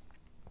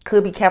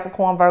 Could be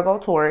Capricorn, Virgo,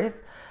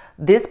 Taurus.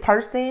 This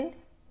person,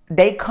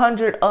 they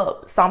conjured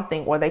up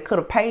something, or they could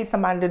have paid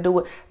somebody to do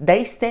it.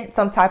 They sent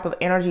some type of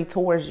energy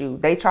towards you.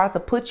 They tried to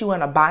put you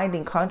in a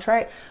binding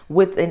contract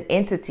with an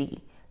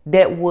entity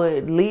that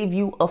would leave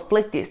you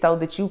afflicted so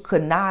that you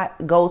could not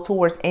go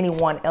towards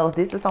anyone else.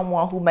 This is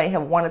someone who may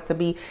have wanted to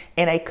be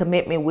in a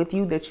commitment with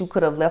you that you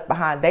could have left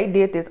behind. They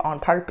did this on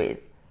purpose.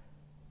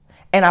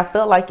 And I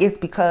feel like it's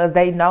because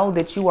they know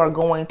that you are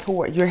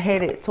you're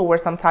headed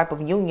towards some type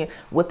of union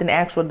with an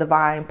actual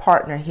divine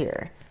partner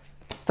here.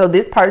 So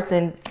this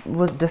person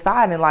was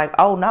deciding like,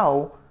 oh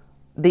no,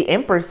 the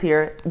Empress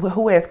here,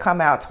 who has come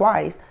out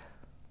twice.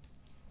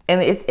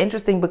 And it's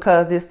interesting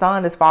because this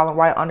Sun is falling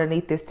right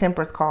underneath this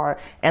Temperance card,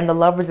 and the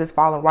Lovers is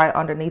falling right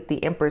underneath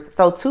the Empress.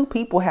 So two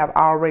people have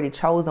already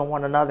chosen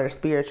one another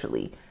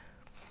spiritually.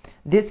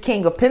 This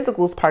King of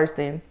Pentacles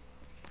person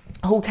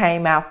who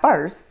came out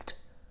first,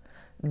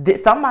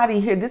 somebody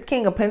here, this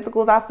King of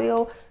Pentacles, I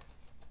feel,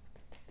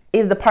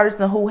 is the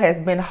person who has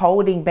been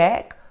holding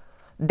back.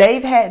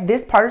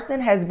 This person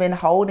has been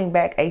holding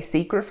back a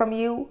secret from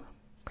you.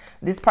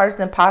 This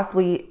person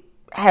possibly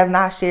has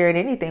not shared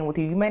anything with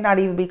you. You may not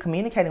even be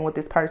communicating with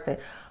this person.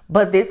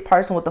 But this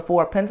person with the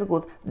Four of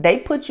Pentacles, they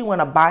put you in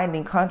a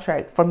binding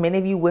contract, for many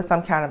of you, with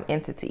some kind of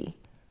entity.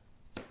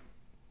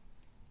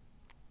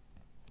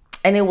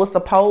 And it was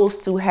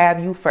supposed to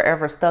have you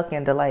forever stuck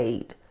and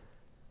delayed.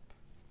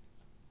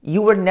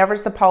 You were never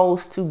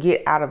supposed to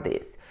get out of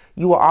this.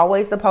 You were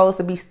always supposed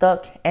to be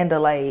stuck and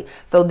delayed.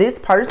 So this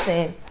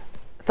person,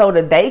 so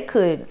that they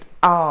could,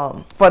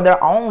 for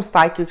their own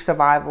psychic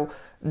survival,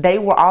 they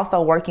were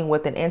also working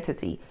with an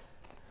entity.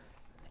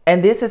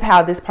 And this is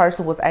how this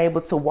person was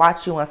able to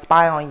watch you and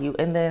spy on you.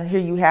 And then here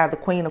you have the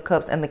Queen of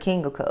Cups and the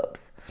King of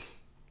Cups.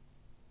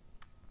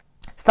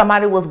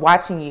 Somebody was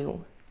watching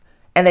you,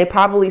 and they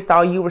probably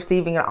saw you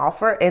receiving an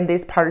offer, and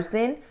this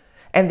person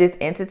and this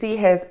entity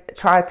has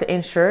tried to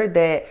ensure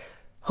that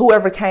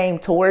whoever came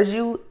towards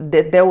you,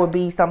 that there would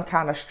be some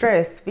kind of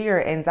stress,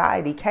 fear,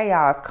 anxiety,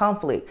 chaos,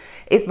 conflict.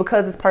 It's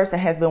because this person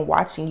has been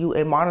watching you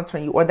and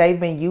monitoring you, or they've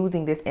been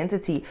using this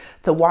entity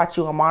to watch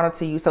you and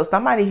monitor you. So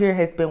somebody here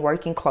has been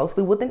working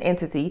closely with an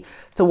entity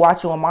to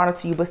watch you and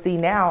monitor you. But see,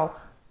 now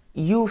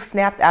you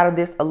snapped out of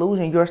this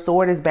illusion. Your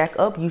sword is back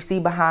up. You see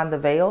behind the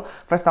veil.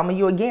 For some of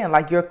you, again,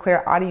 like your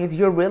clairaudience,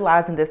 you're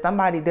realizing that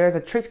there's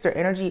a trickster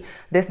energy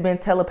that's been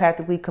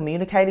telepathically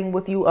communicating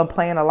with you and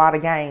playing a lot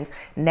of games.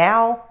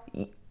 Now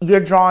you're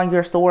drawing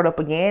your sword up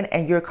again,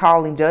 and you're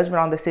calling judgment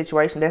on the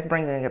situation. That's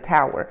bringing a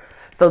tower.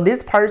 So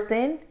this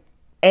person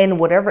and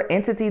whatever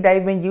entity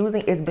they've been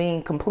using is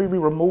being completely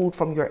removed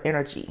from your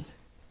energy.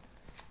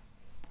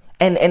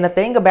 And the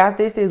thing about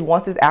this is,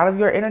 once it's out of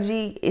your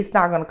energy, it's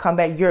not going to come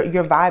back. You're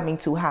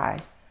vibing too high.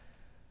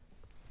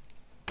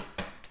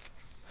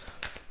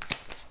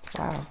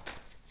 Wow.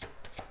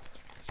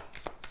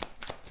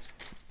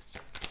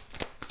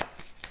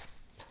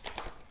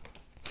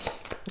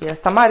 Yeah,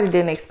 somebody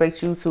didn't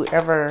expect you to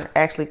ever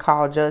actually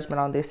call judgment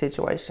on this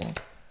situation.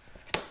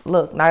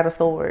 Look, Knight of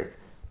Swords.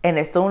 And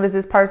as soon as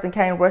this person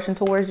came rushing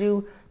towards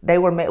you, they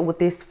were met with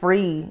this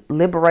free,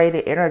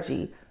 liberated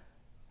energy.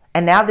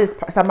 And now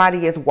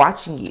somebody is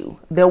watching you.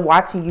 They're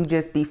watching you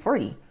just be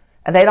free.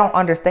 And they don't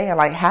understand,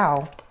 like,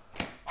 how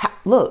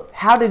look,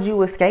 how did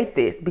you escape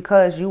this?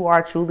 Because you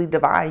are truly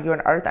divine. You're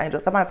an earth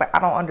angel. Somebody's like, I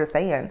don't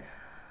understand.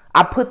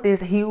 I put this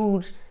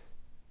huge,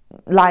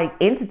 like,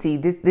 entity,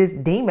 this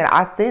demon.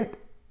 I sent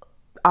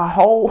a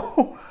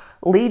whole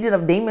legion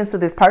of demons to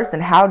this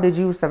person. How did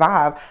you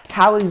survive?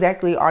 How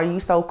exactly are you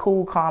so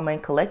cool, calm,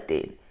 and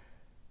collected?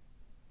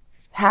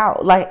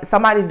 How? Like,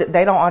 somebody,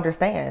 they don't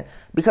understand.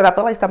 Because I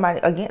feel like somebody,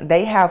 again,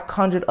 they have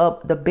conjured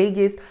up the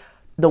biggest,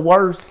 the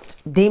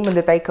worst demon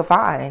that they could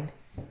find,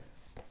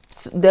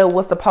 that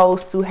was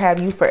supposed to have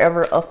you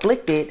forever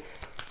afflicted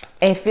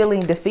and feeling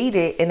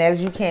defeated, and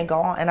as you can't go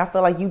on, and I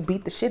feel like you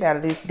beat the shit out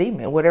of this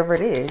demon, whatever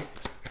it is.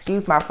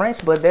 Excuse my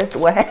French, but that's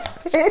what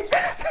happened.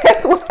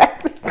 That's what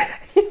happened.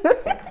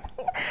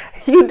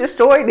 You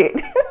destroyed it.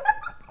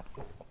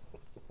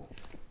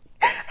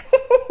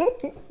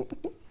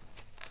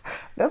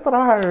 That's what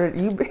I heard.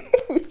 You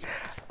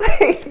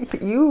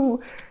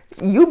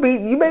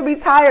may be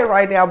tired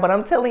right now, but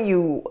I'm telling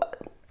you,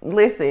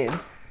 listen.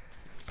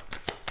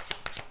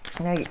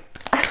 Hey.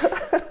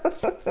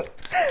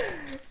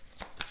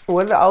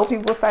 What the old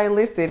people say,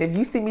 listen, if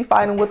you see me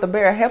fighting with the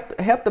bear,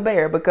 help the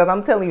bear, because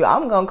I'm telling you,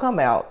 I'm gonna come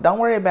out. Don't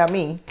worry about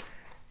me.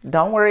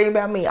 Don't worry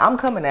about me. I'm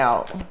coming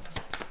out.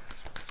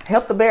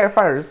 Help the bear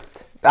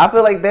first. I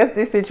feel like that's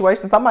this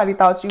situation. Somebody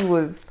thought you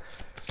was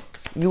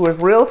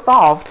real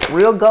soft,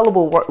 real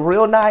gullible,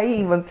 real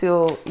naive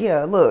until,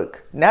 yeah,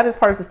 look. Now this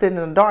person sitting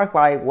in the dark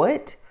like,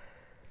 what?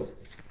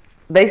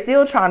 They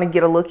still trying to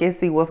get a look and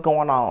see what's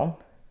going on.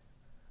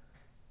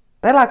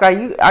 They're like,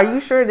 are you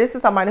sure this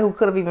is somebody who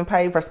could have even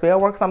paid for spell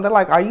work or something? They're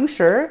like, are you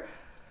sure?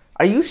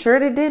 Are you sure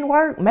it didn't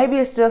work? Maybe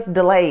it's just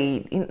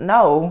delayed.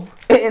 No,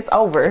 it's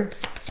over.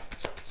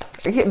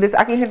 I can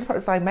hear this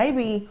person like,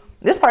 maybe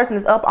this person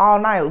is up all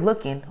night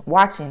looking,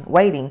 watching,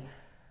 waiting.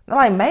 They're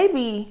like,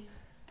 maybe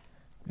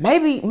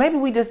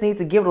we just need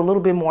to give it a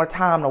little bit more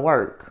time to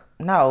work.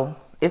 No,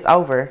 it's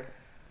over.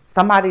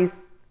 Somebody's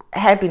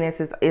happiness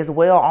is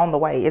well on the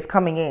way. It's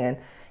coming in.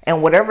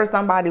 And whatever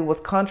somebody was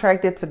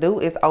contracted to do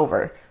is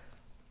over.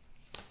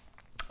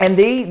 And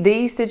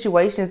these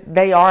situations,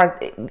 they are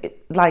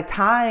like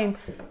time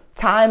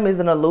is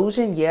an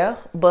illusion, yeah.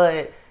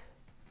 But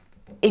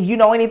if you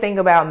know anything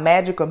about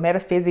magic or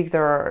metaphysics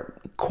or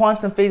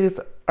quantum physics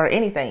or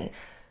anything,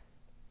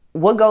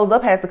 what goes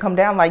up has to come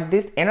down. Like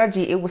this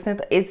energy,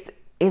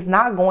 it's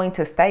not going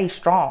to stay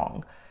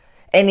strong.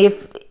 And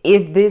if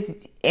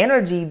this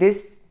energy,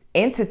 this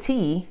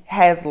entity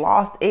has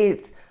lost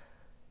its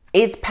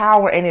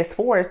power and its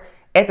force,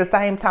 at the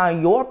same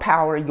time, your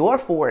power, your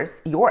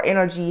force, your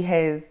energy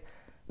has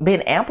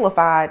been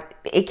amplified,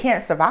 it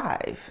can't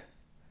survive.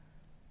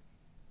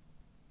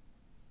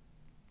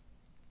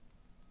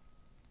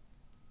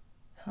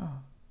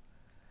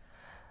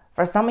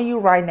 For some of you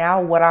right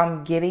now, what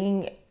I'm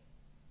getting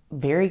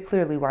very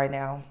clearly right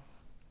now,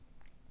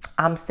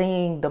 I'm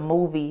seeing the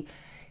movie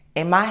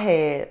in my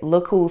head,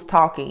 Look Who's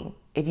Talking.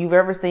 If you've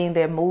ever seen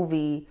that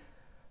movie,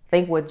 I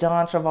think with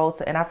John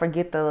Travolta, and I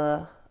forget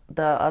the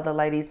other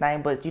lady's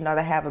name, but you know,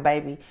 they have a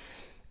baby.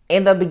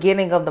 In the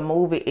beginning of the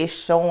movie, it's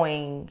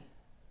showing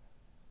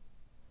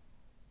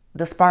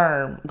the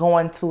sperm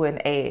going to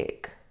an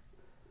egg.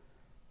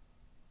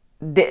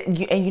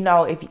 And you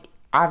know, if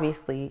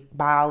obviously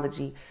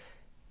biology,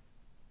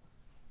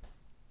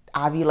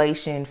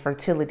 ovulation,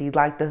 fertility,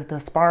 like the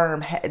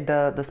sperm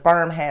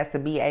has to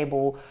be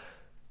able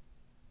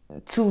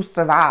to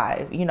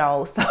survive, you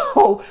know.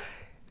 So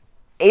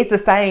it's the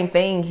same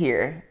thing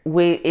here.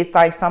 It's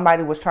like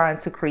somebody was trying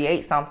to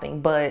create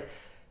something, but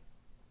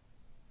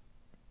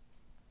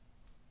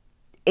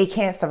it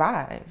can't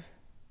survive.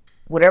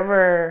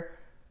 Whatever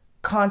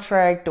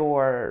contract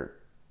or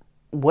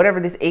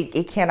whatever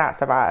it cannot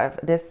survive.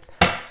 That's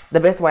the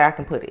best way I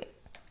can put it.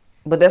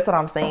 But that's what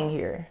I'm saying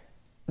here.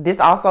 This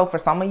also for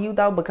some of you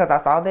though, because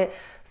I saw that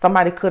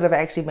somebody could have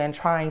actually been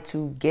trying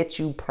to get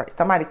you.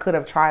 Somebody could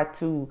have tried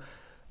to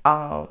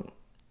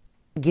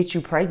get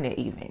you pregnant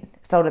even,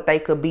 so that they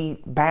could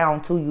be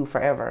bound to you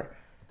forever.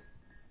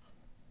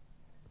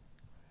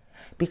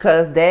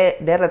 Because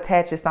that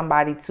attaches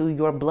somebody to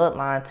your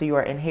bloodline, to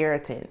your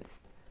inheritance.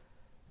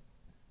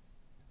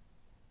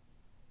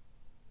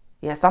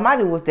 Yeah,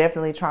 somebody was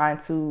definitely trying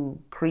to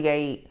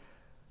create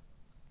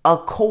a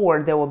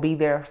cord that will be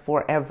there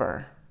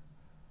forever.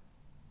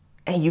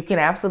 And you can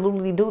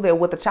absolutely do that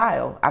with a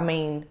child. I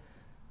mean,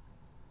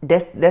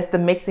 that's the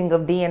mixing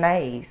of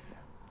DNAs.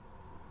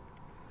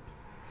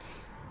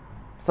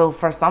 So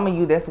for some of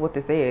you, that's what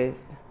this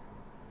is.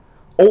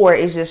 Or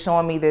it's just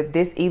showing me that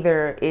this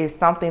either is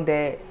something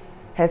that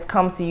has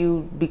come to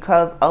you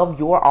because of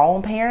your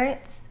own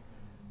parents,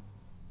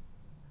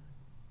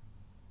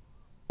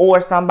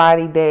 or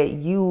somebody that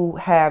you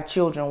have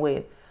children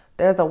with.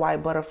 There's a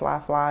white butterfly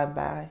flying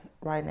by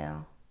right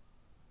now.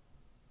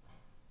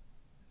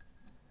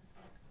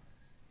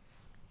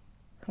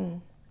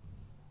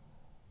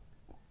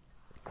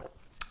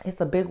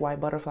 It's a big white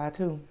butterfly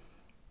too.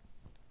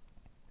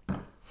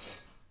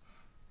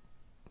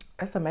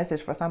 That's a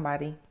message for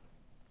somebody.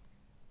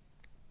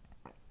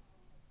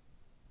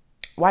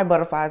 White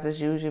butterflies is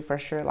usually for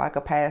sure like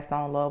a passed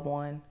on loved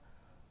one,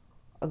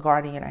 a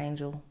guardian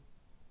angel.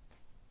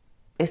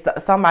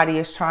 Somebody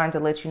is trying to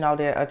let you know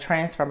that a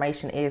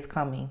transformation is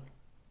coming.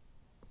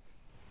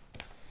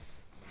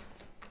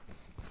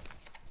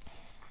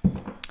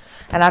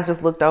 And I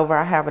just looked over.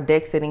 I have a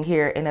deck sitting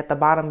here, and at the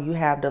bottom you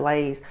have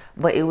delays,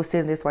 but it was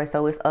sitting this way,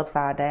 so it's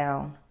upside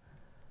down.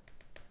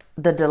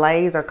 The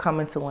delays are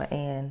coming to an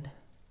end.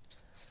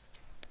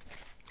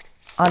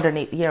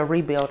 Underneath, yeah,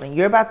 rebuilding.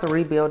 You're about to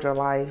rebuild your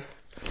life.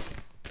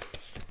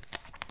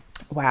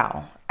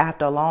 Wow.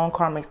 After a long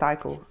karmic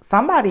cycle.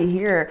 Somebody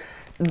here,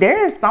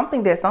 there is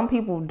something that some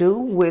people do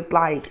with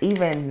like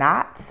even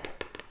knots.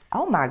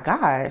 Oh my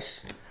gosh.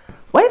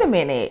 Wait a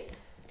minute.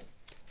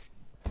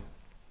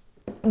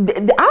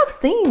 I've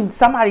seen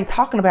somebody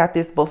talking about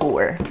this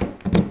before.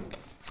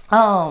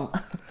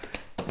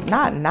 It's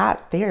not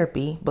knot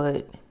therapy,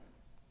 but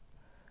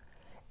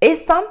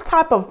it's some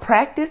type of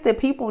practice that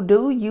people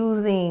do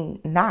using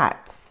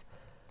knots.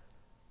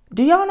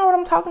 Do y'all know what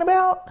I'm talking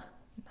about?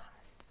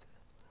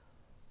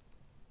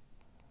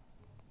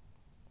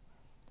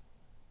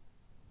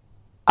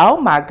 Oh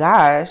my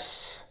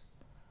gosh.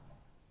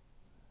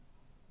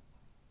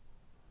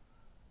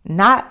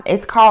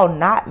 It's called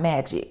knot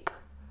magic.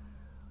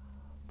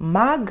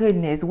 My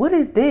goodness, what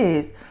is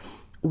this?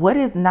 What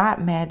is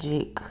knot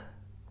magic?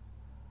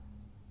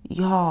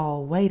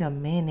 Y'all, wait a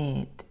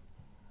minute.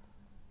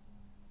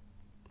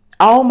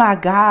 Oh my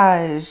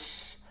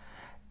gosh.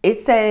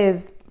 It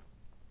says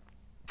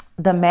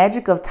the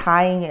magic of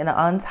tying and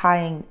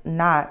untying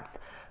knots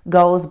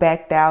goes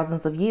back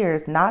thousands of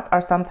years. Knots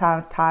are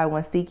sometimes tied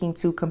when seeking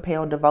to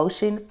compel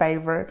devotion,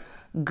 favor,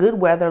 good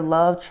weather,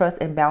 love, trust,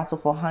 and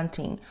bountiful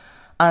hunting.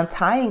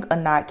 Untying a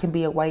knot can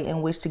be a way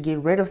in which to get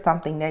rid of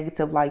something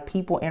negative like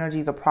people,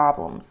 energies, or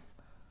problems.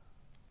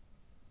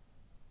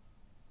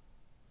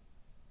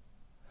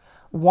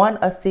 One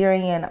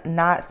Assyrian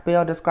knot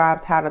spell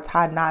describes how to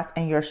tie knots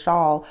in your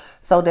shawl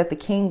so that the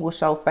king will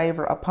show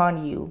favor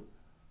upon you.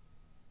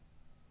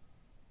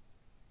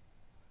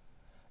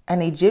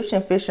 An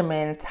Egyptian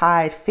fisherman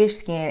tied fish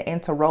skin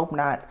into rope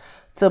knots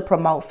to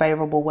promote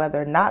favorable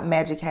weather. Knot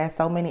magic has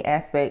so many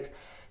aspects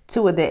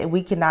to it that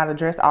we cannot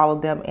address all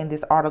of them in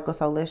this article.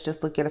 So let's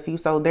just look at a few.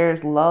 So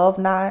there's love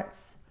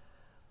knots.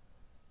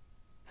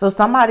 So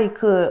somebody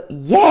could,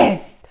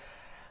 yes,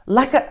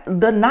 like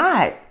the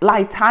knot,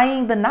 like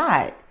tying the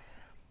knot.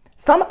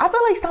 I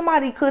feel like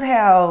somebody could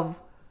have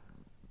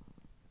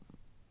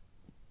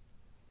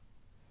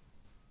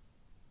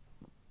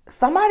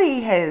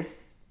somebody has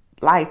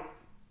like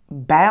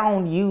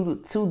bound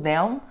you to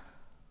them,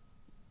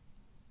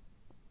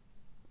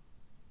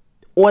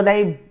 or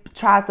they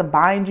try to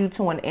bind you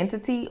to an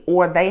entity,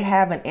 or they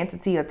have an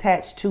entity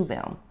attached to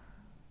them.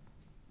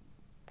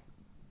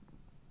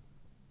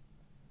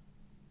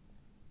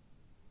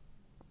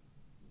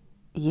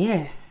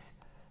 Yes,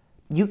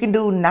 you can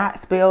do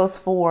knot spells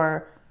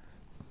for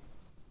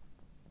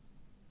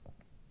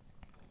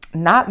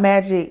knot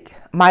magic.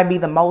 Might be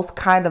the most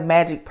kind of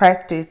magic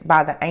practiced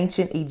by the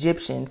ancient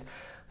Egyptians,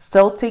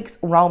 Celtics,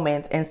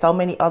 Romans, and so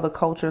many other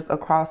cultures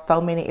across so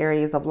many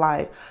areas of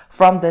life.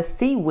 From the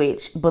sea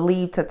witch,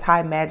 believed to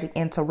tie magic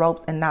into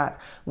ropes and knots,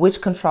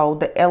 which controlled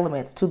the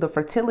elements, to the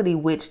fertility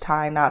witch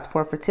tying knots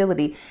for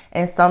fertility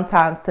and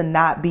sometimes to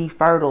not be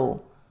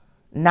fertile.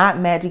 Knot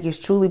magic is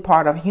truly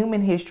part of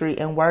human history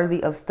and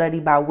worthy of study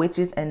by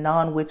witches and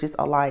non-witches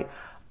alike.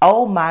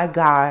 Oh my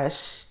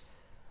gosh.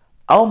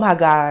 Oh my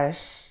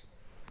gosh.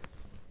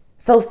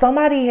 So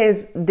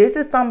this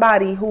is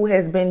somebody who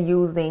has been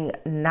using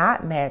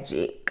knot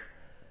magic.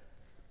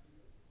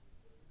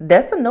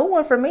 That's a new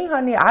one for me,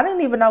 honey. I didn't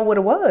even know what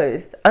it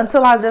was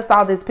until I just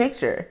saw this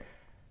picture.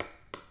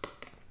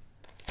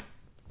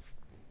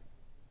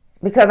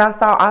 Because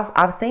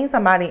I've seen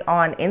somebody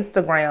on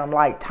Instagram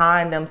like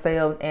tying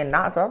themselves in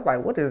knots. So I was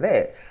like, what is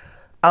that?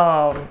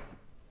 I've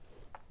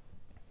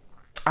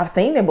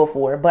seen it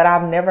before, but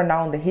I've never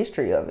known the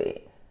history of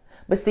it.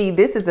 But see,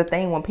 this is the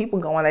thing. When people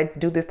go and they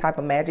do this type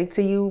of magic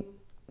to you,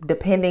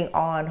 depending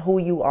on who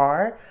you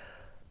are,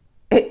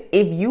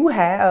 if you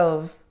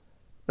have,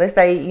 let's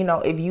say,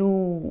 if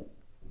you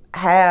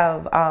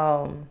have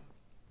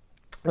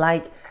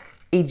like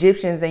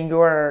Egyptians in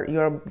your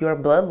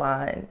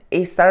bloodline,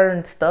 it's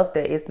certain stuff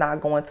that it's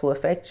not going to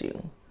affect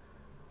you.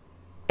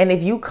 And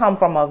if you come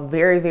from a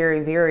very, very,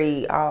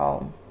 very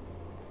I'm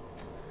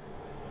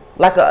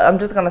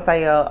just gonna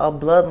say a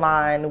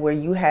bloodline where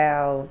you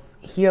have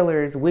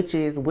healers,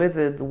 witches,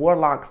 wizards,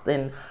 warlocks,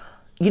 and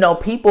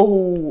people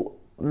who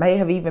may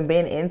have even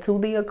been into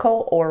the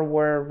occult or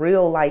were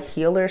real like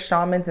healers,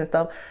 shamans and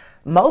stuff,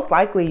 most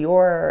likely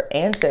your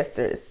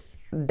ancestors,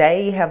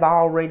 they have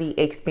already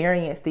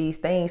experienced these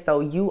things,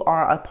 so you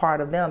are a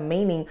part of them.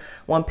 Meaning,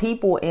 when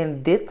people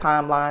in this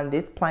timeline,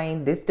 this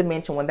plane, this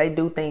dimension, when they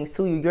do things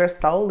to you, your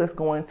soul is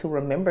going to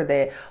remember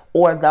that.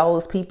 Or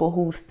those people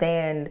who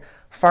stand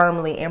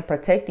firmly in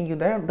protecting you,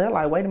 they're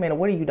like, wait a minute,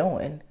 what are you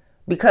doing?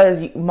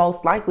 Because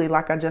most likely,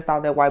 like I just saw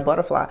that white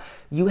butterfly,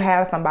 you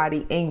have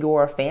somebody in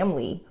your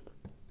family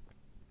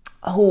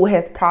who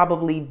has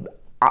probably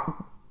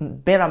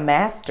been a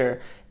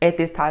master at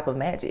this type of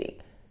magic.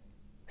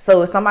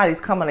 So if somebody's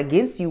coming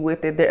against you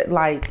with it, they're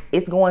like,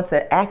 it's going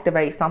to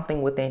activate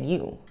something within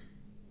you.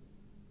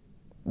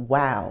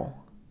 Wow.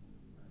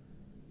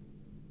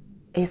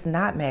 It's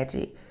not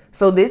magic.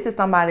 So this is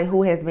somebody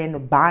who has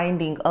been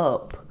binding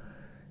up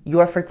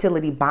your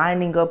fertility,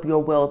 binding up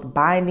your wealth,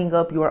 binding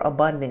up your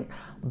abundance,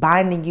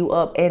 binding you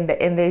up. And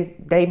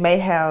they may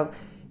have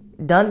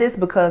done this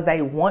because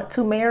they want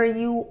to marry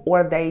you,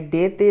 or they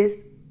did this.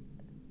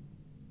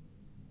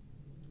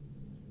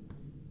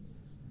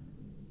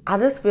 I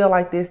just feel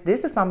like this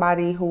is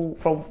somebody who,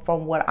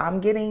 from what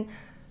I'm getting,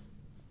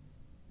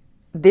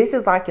 This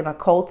is like an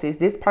occultist.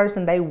 This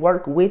person, they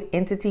work with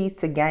entities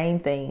to gain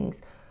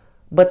things,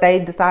 but they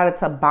decided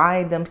to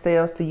bind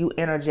themselves to you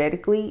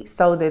energetically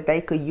so that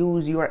they could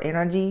use your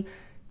energy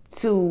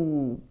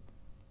to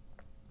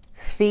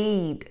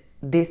feed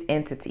this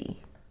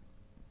entity.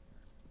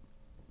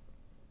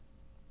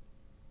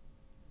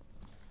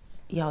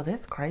 Yo,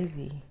 that's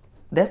crazy.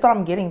 That's what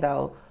I'm getting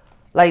though.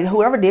 Like,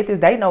 whoever did this,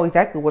 they know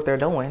exactly what they're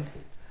doing.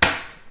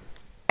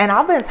 And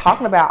I've been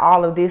talking about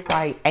all of this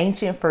like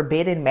ancient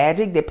forbidden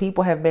magic that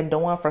people have been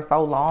doing for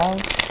so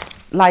long.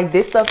 Like,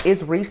 this stuff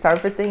is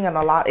resurfacing, and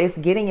a lot, it's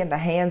getting in the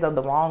hands of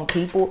the wrong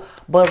people.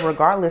 But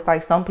regardless,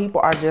 like, some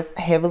people are just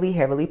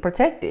heavily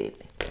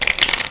protected.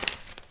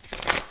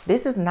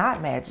 This is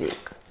not magic.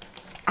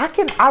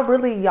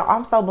 Y'all,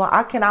 I'm so blunt.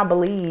 I cannot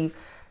believe,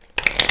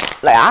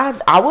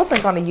 like, I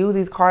wasn't going to use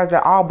these cards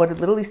at all, but it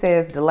literally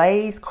says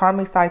delays,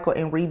 karmic cycle,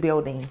 and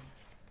rebuilding.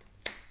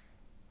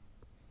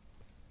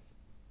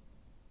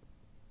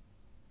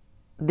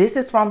 This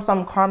is from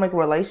some karmic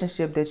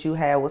relationship that you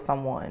had with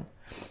someone.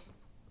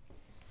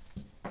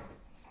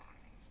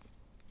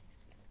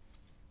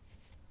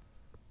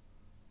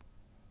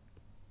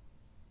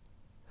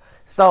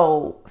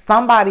 So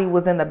somebody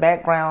was in the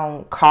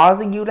background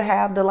causing you to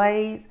have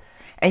delays,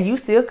 and you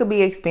still could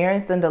be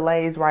experiencing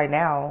delays right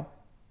now.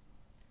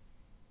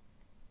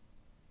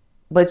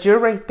 But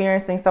you're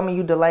experiencing some of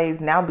you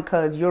delays now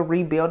because you're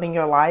rebuilding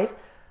your life.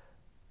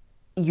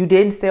 You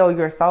didn't sell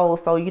your soul,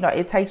 so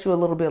it takes you a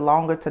little bit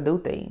longer to do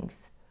things.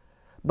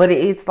 But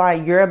it's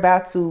like you're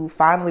about to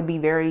finally be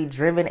very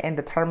driven and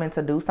determined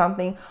to do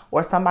something,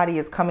 or somebody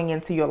is coming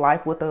into your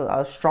life with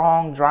a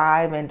strong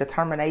drive and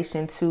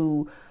determination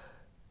to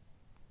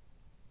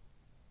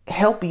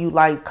help you,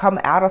 like, come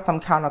out of some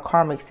kind of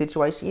karmic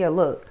situation. Yeah,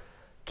 look,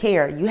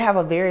 care. You have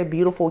a very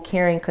beautiful,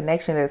 caring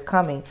connection that's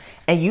coming,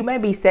 and you may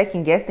be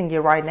second guessing it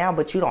right now,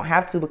 but you don't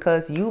have to,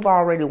 because you've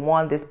already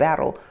won this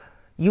battle.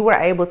 You were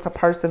able to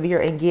persevere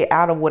and get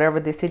out of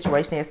whatever this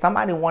situation is.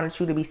 Somebody wanted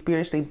you to be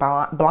spiritually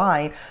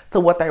blind to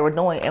what they were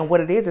doing. And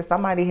what it is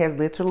somebody has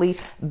literally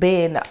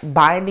been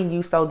binding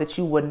you so that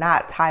you would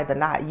not tie the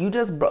knot. You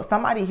just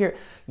somebody here,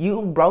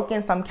 you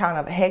broken some kind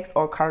of hex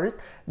or curse,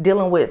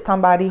 dealing with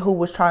somebody who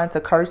was trying to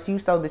curse you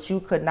so that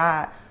you could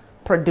not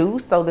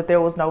produce, so that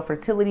there was no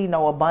fertility,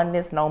 no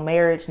abundance, no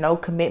marriage, no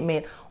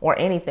commitment or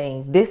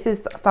anything. This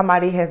is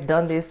somebody has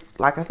done this.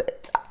 Like I said,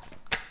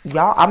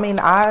 y'all, I mean,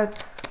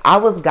 I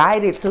was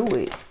guided to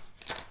it.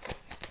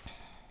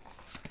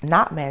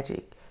 Not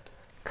magic.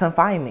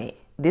 Confinement.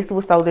 This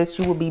was so that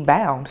you would be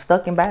bound,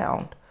 stuck and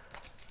bound.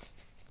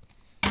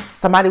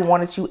 Somebody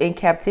wanted you in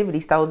captivity.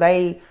 So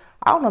I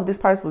don't know if this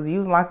person was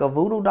using like a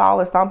voodoo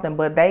doll or something,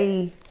 but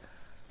they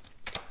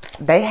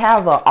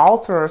have an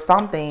altar or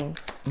something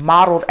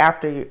modeled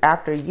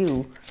after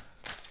you.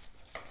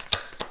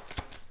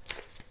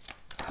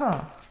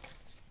 Huh.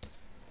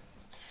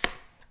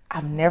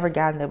 I've never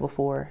gotten that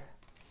before.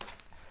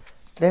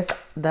 That's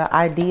the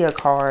idea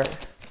card.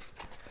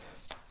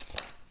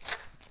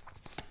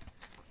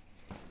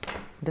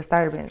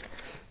 Disturbance.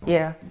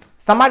 Yeah.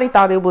 Somebody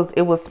thought it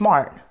was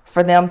smart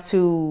for them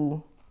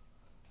to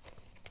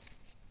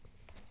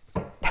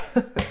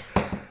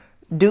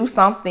do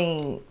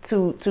something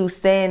to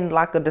send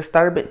like a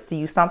disturbance to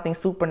you, something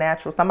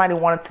supernatural. Somebody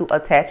wanted to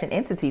attach an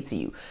entity to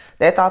you.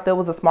 They thought that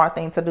was a smart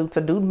thing to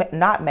do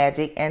not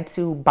magic, and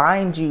to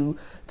bind you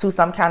to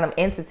some kind of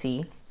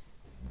entity,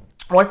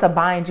 or to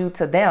bind you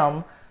to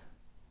them.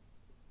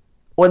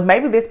 Or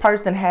maybe this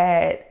person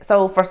had,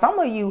 so for some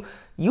of you,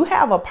 you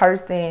have a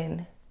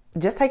person,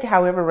 just take it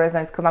however it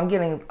resonates, because I'm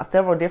getting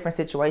several different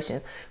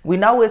situations. We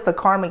know it's a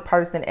karmic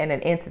person and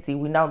an entity.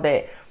 We know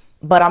that,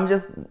 but I'm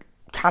just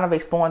kind of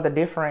exploring the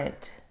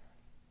different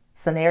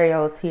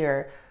scenarios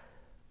here.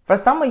 For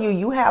some of you,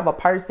 you have a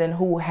person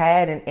who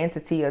had an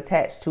entity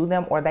attached to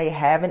them, or they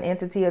have an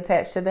entity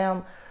attached to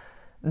them.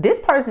 This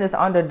person is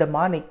under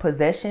demonic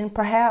possession,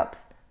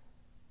 perhaps.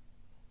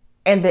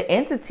 And the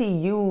entity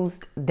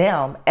used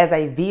them as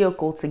a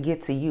vehicle to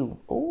get to you.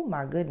 Oh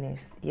my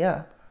goodness.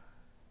 Yeah.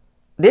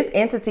 This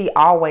entity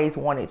always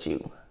wanted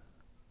you.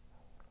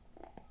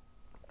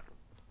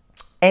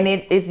 And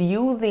it's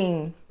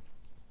using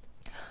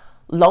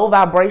low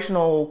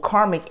vibrational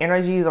karmic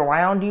energies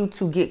around you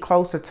to get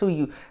closer to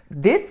you.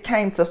 This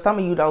came to some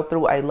of you though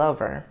through a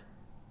lover.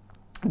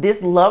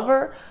 This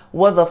lover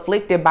was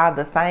afflicted by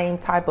the same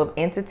type of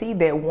entity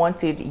that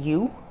wanted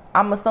you,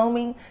 I'm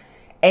assuming.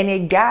 And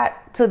it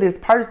got to this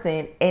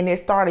person, and it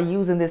started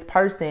using this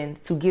person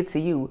to get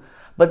to you.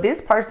 But this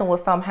person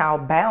was somehow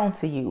bound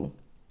to you.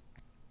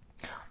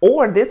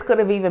 Or this could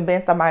have even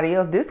been somebody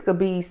else. This could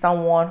be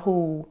someone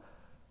who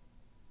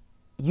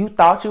you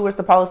thought you were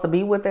supposed to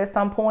be with at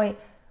some point.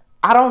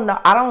 I don't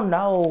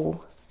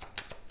know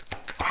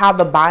how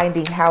the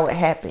binding, how it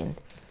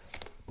happened.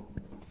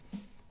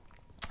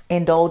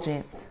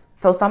 Indulgence.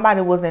 So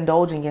somebody was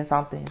indulging in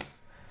something.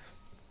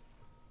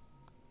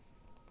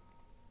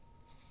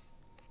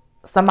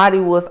 Somebody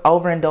was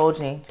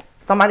overindulging.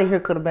 Somebody here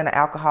could have been an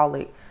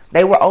alcoholic.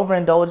 They were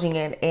overindulging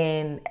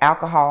in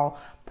alcohol.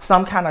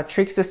 Some kind of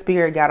trickster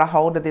spirit got a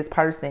hold of this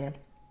person.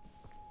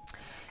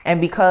 And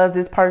because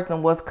this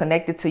person was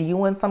connected to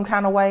you in some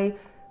kind of way,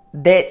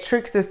 that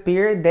trickster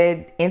spirit,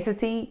 that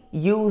entity,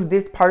 used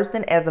this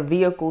person as a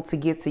vehicle to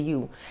get to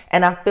you.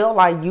 And I feel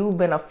like you've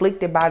been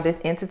afflicted by this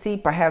entity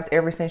perhaps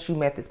ever since you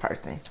met this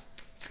person.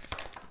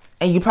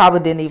 And you probably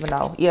didn't even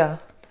know. Yeah.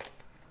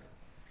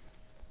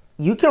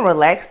 You can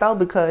relax though,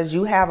 because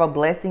you have a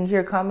blessing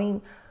here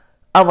coming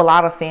of a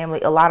lot of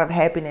family, a lot of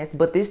happiness.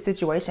 But this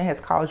situation has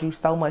caused you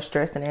so much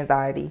stress and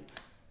anxiety.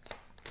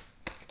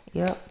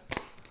 Yep.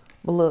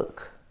 But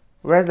look,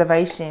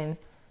 reservation.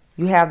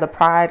 You have the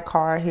pride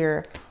card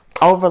here.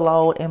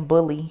 Overload and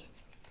bully.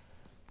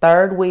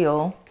 Third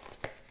wheel.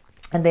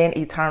 And then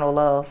eternal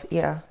love.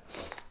 Yeah.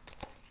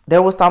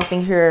 There was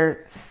something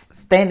here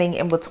standing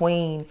in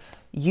between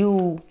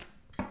you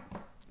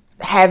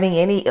having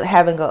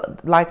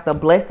the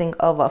blessing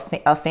of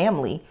a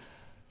family,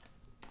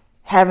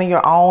 having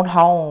your own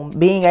home,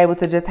 being able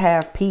to just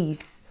have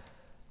peace.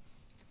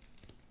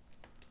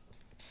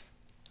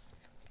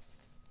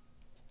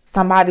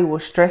 Somebody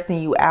was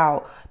stressing you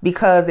out,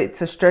 because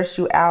to stress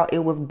you out, it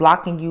was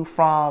blocking you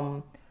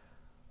from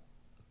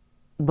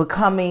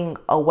becoming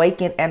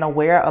awakened and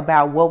aware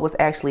about what was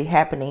actually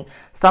happening.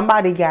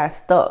 Somebody got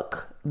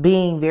stuck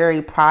being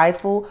very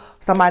prideful.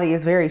 Somebody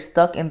is very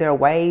stuck in their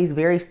ways,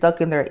 very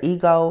stuck in their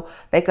ego.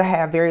 They could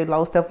have very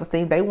low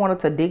self-esteem. They wanted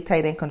to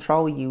dictate and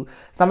control you.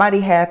 Somebody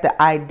had the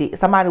idea.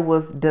 Somebody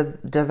was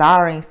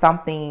desiring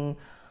something.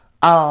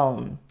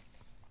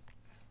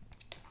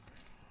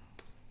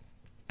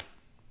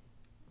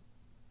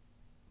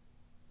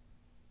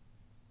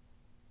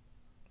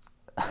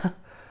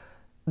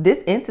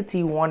 This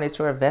entity wanted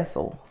your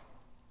vessel.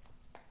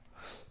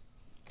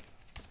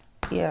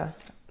 Yeah.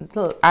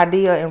 Look,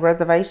 idea and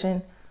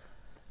reservation.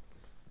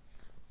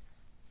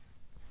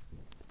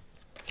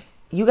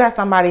 You got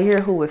somebody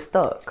here who is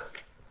stuck.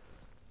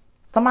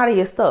 Somebody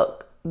is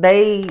stuck.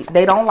 They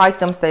don't like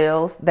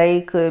themselves.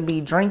 They could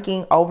be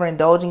drinking,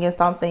 overindulging in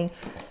something.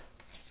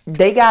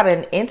 They got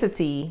an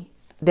entity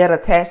that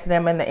attached to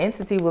them, and the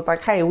entity was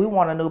like, hey, we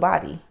want a new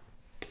body.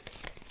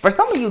 For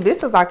some of you,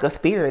 this is like a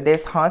spirit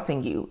that's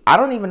haunting you. I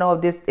don't even know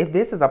if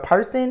this is a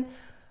person.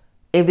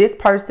 If this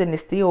person is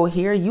still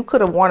here, you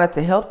could have wanted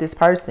to help this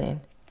person.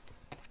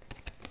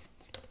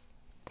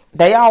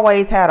 They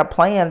always had a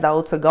plan,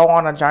 though, to go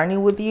on a journey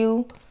with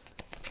you.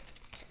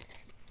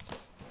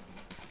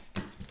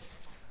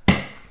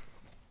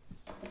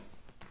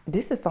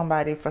 This is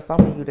somebody, for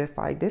some of you, that's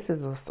like, this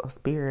is a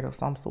spirit of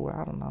some sort.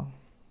 I don't know.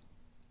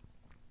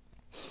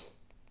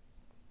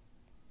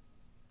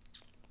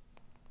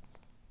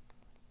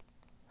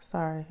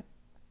 Sorry.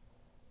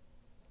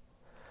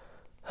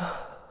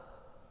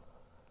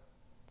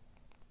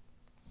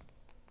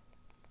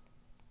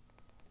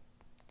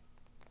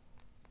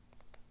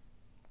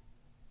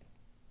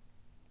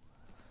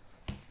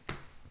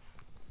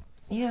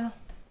 Yeah.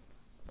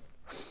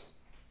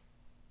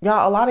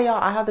 Y'all, a lot of y'all,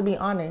 I have to be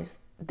honest,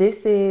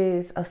 this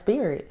is a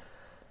spirit.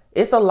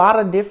 It's a lot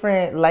of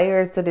different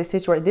layers to this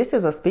situation. This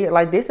is a spirit.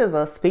 Like, this is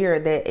a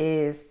spirit that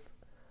is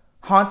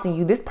haunting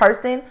you. This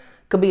person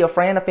could be a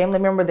friend, a family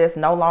member that's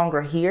no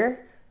longer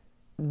here.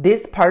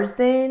 This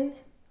person,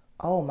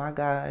 oh my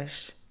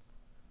gosh.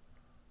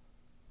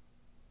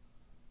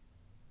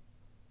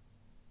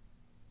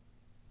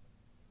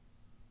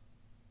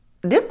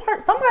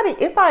 Somebody,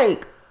 it's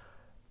like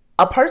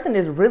a person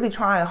is really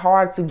trying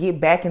hard to get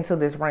back into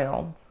this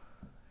realm.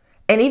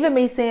 And even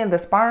me seeing the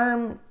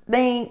sperm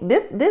thing,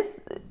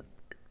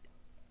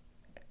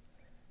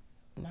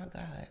 my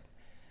God.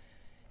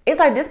 It's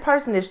like this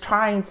person is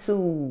trying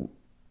to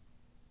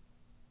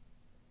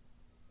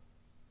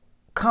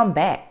come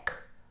back.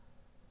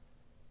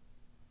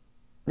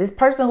 This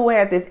person who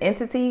had this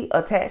entity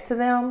attached to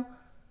them,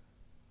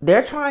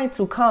 they're trying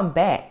to come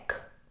back.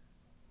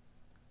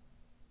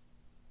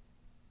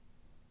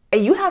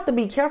 And you have to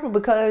be careful,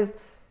 because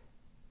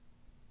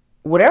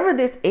whatever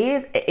this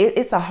is,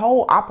 it's a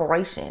whole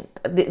operation.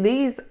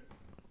 It's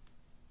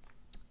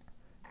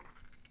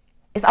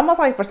almost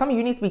like, for some of you,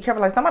 you need to be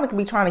careful. Like, somebody could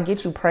be trying to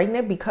get you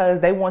pregnant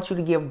because they want you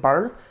to give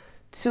birth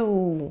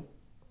to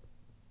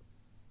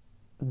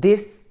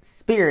this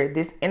spirit,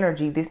 this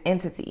energy, this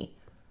entity.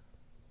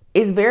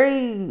 It's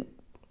very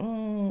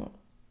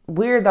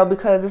weird though,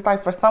 because it's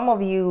like, for some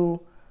of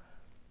you,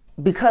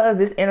 because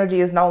this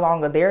energy is no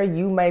longer there,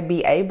 you may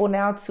be able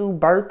now to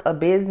birth a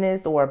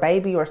business or a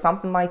baby or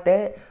something like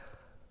that.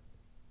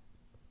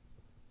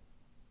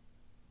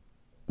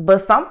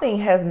 But something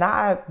has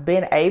not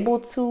been able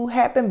to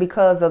happen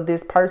because of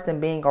this person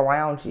being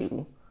around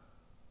you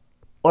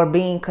or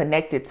being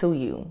connected to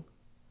you.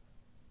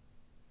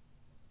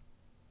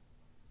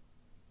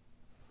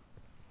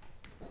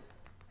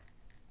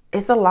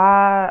 It's a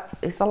lot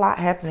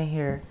happening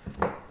here.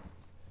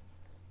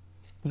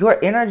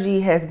 Your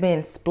energy has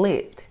been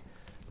split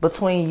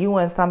between you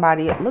and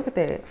somebody. Look at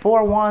that.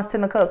 4 of Wands,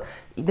 10 of Cups.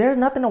 There's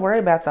nothing to worry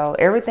about though.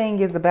 Everything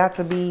is about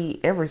to be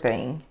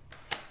everything.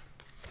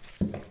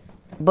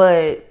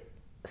 But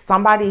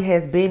somebody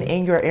has been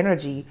in your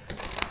energy.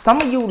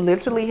 Some of you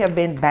literally have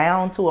been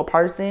bound to a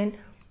person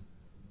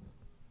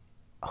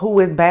who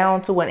is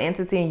bound to an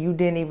entity and you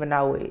didn't even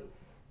know it.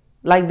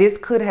 Like you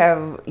could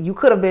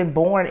have been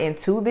born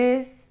into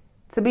this,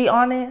 to be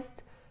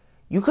honest.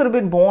 You could have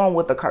been born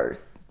with a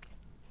curse.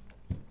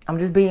 I'm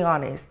just being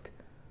honest.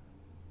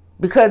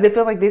 Because it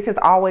feels like this has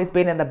always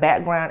been in the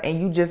background and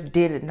you just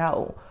didn't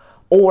know.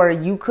 Or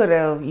you could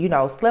have,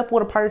 slept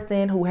with a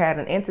person who had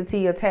an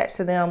entity attached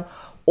to them.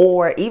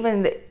 Or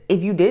even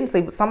if you didn't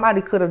sleep,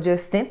 somebody could have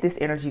just sent this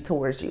energy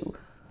towards you.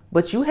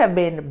 But you have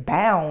been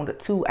bound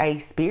to a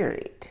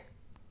spirit.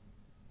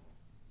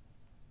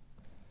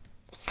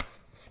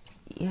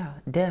 Yeah,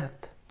 death.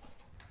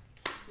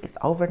 It's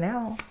over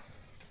now.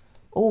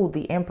 Oh,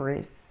 the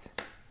Empress.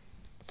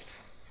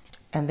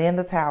 And then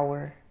the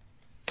Tower.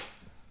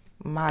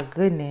 My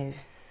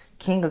goodness.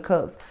 King of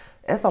Cups.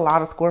 That's a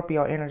lot of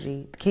Scorpio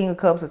energy. King of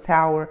Cups, the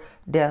Tower,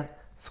 death,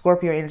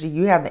 Scorpio energy.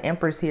 You have the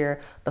Empress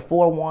here. The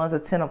 4 of Wands, the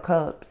 10 of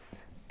Cups.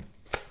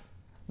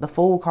 The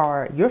Fool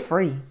card. You're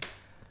free.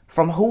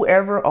 From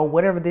whoever or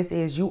whatever this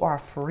is, you are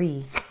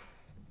free.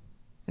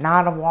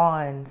 9 of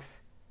Wands.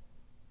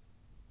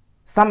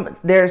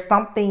 There's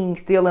something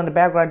still in the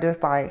background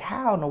just like,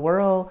 how in the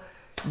world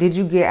did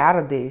you get out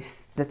of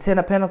this? The 10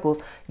 of Pentacles,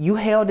 you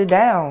held it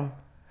down.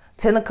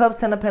 10 of Cups,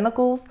 10 of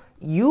Pentacles,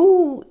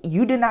 you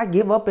did not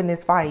give up in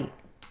this fight.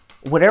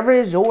 Whatever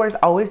is yours,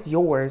 it's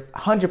yours,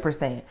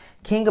 100%.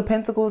 King of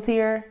Pentacles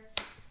here.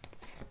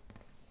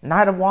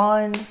 Knight of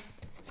Wands.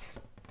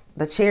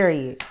 The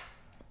Chariot.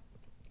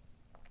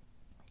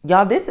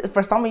 Y'all,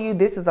 for some of you,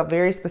 this is a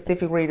very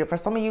specific reading. For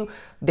some of you,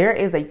 there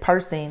is a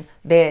person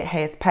that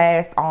has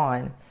passed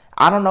on.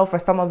 I don't know for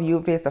some of you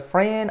if it's a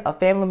friend, a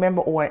family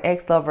member, or an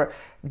ex-lover.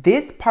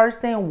 This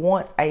person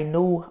wants a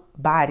new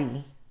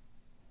body.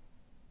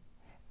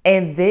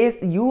 And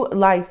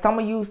some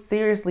of you,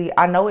 seriously,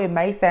 I know it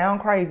may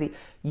sound crazy.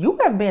 You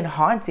have been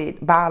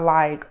haunted by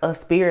like a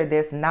spirit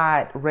that's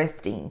not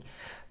resting.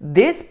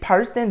 This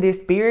person, this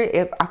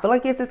spirit, I feel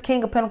like it's this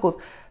King of Pentacles.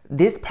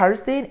 This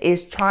person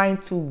is trying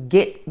to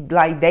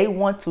they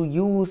want to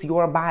use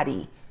your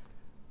body.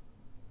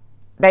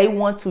 They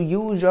want to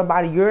use your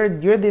body.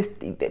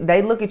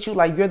 They look at you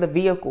like you're the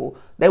vehicle.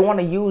 They want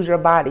to use your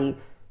body.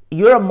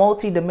 You're a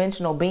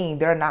multi-dimensional being.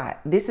 They're not.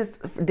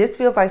 This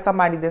feels like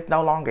somebody that's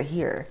no longer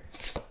here.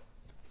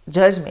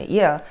 Judgment,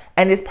 yeah.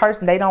 And this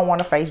person, they don't want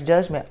to face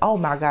judgment. Oh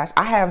my gosh.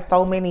 I have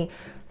so many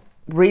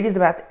readings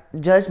about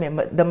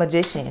judgment. The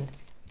Magician.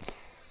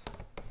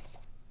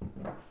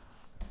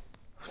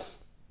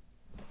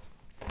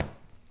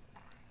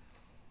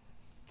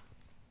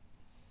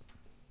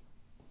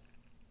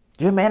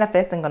 You're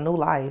manifesting a new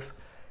life.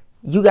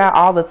 You got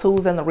all the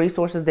tools and the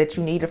resources that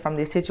you needed from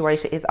this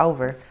situation. It's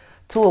over.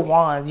 2 of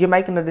Wands. You're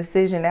making a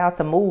decision now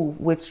to move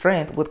with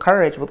strength, with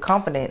courage, with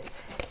confidence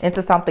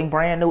into something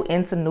brand new,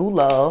 into new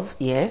love.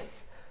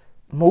 Yes.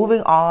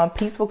 Moving on.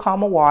 Peaceful,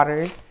 calmer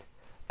waters.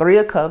 3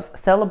 of Cups.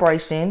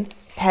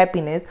 Celebrations.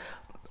 Happiness.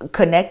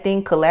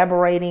 Connecting,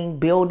 collaborating,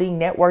 building,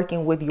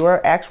 networking with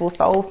your actual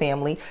soul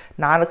family.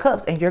 9 of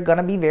Cups. And you're going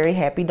to be very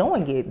happy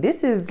doing it.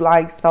 This is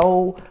like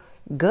so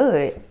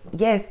good.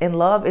 Yes, and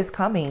love is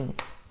coming.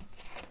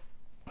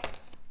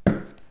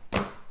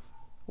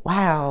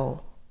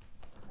 Wow.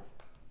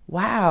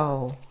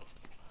 Wow.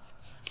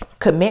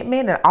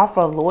 Commitment and offer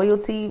of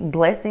loyalty,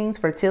 blessings,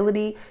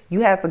 fertility.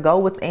 You have to go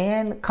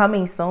within,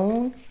 coming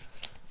soon.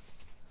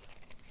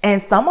 And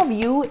some of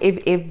you,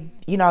 if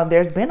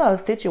there's been a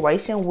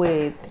situation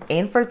with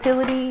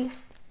infertility,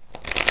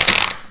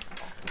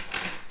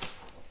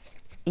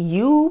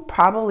 you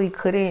probably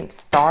couldn't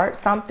start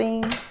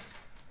something,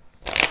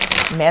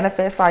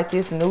 manifest like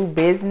this new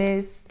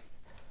business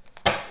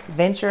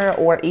venture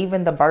or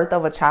even the birth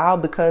of a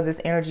child because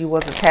this energy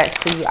was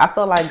attached to you. I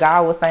feel like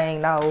God was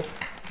saying, no,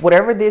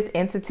 whatever this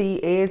entity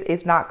is,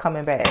 it's not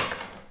coming back.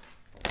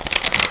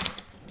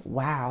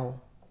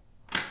 Wow.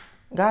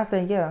 God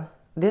said, yeah,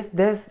 this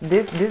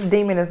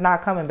demon is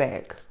not coming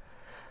back.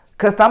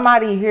 Because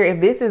somebody here, if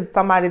this is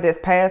somebody that's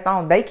passed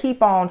on, they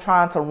keep on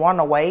trying to run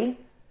away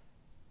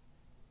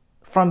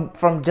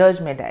from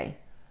Judgment Day.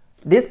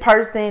 This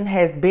person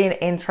has been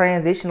in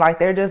transition, like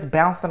they're just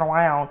bouncing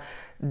around.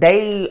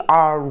 They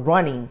are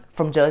running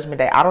from Judgment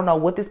Day. I don't know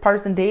what this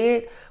person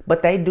did,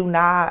 but they do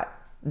not.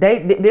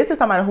 This is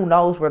somebody who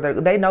knows where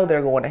they know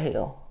they're going to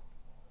hell.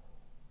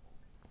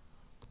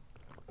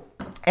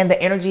 And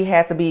the energy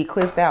had to be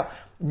eclipsed out.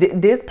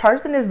 This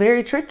person is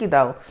very tricky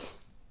though,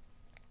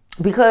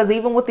 because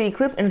even with the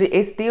eclipse energy,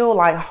 it's still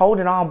like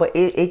holding on, but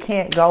it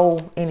can't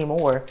go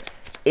anymore.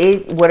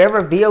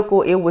 Whatever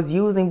vehicle it was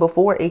using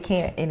before, it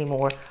can't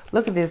anymore.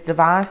 Look at this,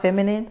 divine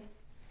feminine.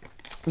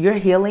 You're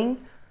healing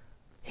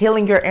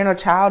your inner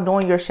child,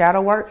 doing your shadow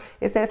work.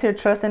 It says here,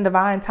 trust in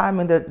divine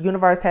timing. The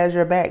universe has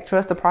your back.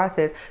 Trust the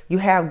process. You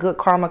have good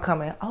karma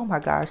coming. Oh my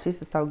gosh, this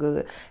is so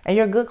good. And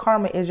your good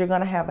karma is you're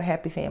going to have a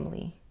happy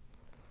family.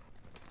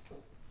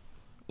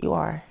 You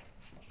are.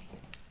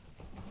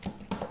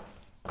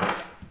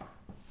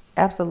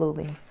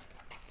 Absolutely.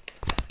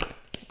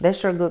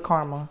 That's your good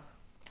karma.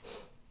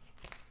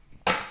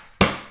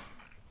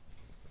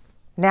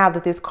 Now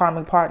that this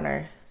karmic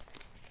partner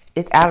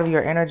is out of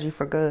your energy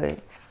for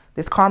good.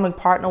 This karmic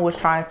partner was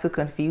trying to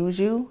confuse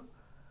you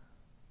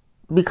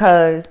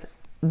because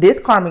this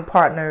karmic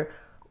partner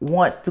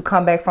wants to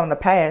come back from the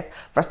past.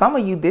 For some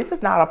of you, this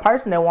is not a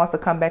person that wants to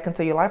come back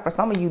into your life. For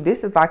some of you,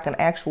 this is like an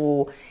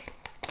actual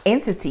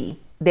entity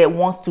that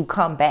wants to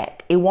come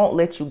back. It won't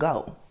let you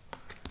go.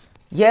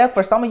 Yeah,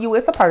 for some of you,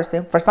 it's a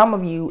person. For some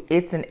of you,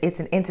 it's an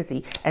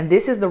entity. And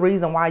this is the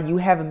reason why you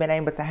haven't been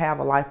able to have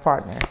a life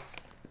partner.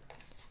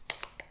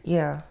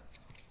 Yeah.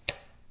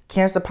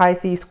 Cancer,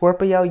 Pisces,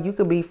 Scorpio, you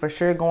could be for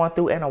sure going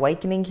through an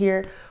awakening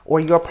here. Or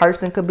your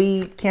person could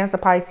be Cancer,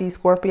 Pisces,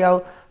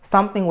 Scorpio.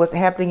 Something was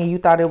happening and you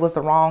thought it was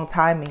the wrong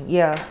timing.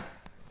 Yeah.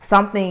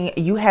 Something,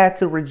 you had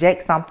to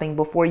reject something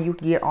before you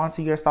get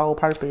onto your soul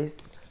purpose.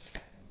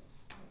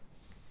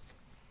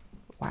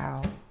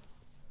 Wow.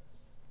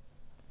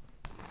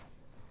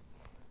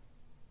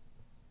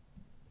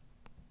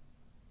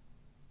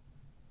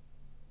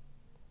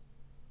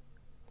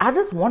 I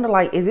just wonder,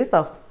 like, is this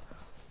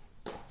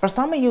for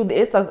some of you,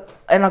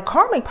 and a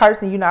karmic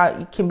person, you know,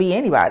 it can be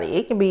anybody.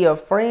 It can be a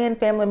friend,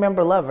 family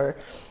member, lover.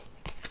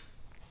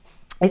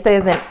 It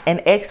says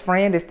an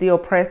ex-friend is still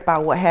pressed by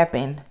what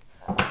happened.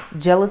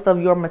 Jealous of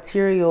your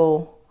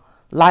material,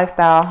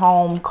 lifestyle,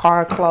 home,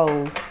 car,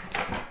 clothes.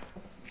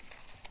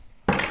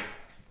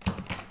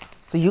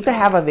 So you could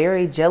have a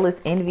very jealous,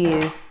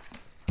 envious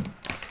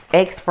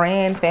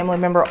ex-friend, family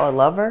member, or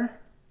lover,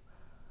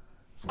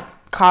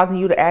 causing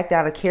you to act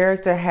out of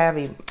character, have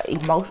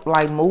emotion,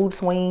 like mood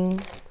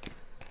swings,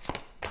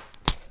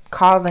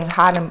 causing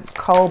hot and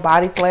cold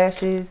body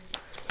flashes.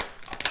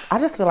 I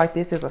just feel like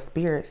this is a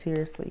spirit,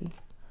 seriously.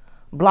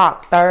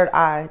 Block, third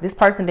eye. This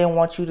person didn't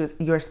want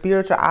your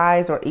spiritual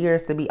eyes or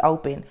ears to be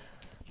open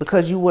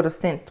because you would have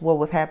sensed what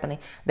was happening.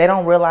 They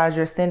don't realize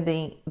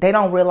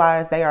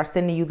they are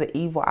sending you the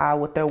evil eye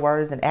with their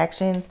words and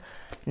actions.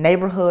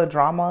 Neighborhood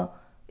drama.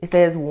 It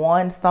says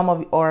some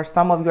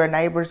of your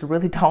neighbors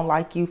really don't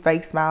like you.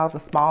 Fake smiles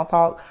and small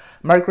talk.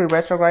 Mercury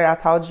retrograde. I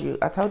told you.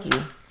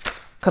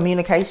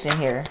 Communication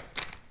here.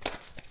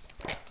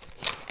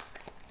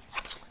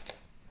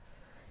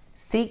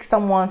 Seek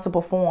someone to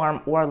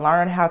perform or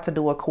learn how to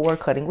do a cord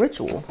cutting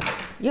ritual.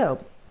 Yeah.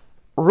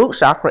 Root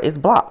chakra is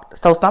blocked.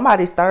 So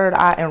somebody's third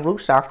eye and root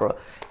chakra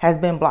has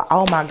been blocked.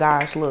 Oh my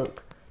gosh,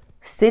 look.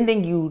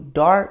 Sending you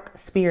dark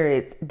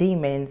spirits,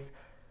 demons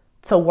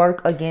to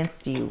work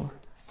against you.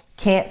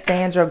 Can't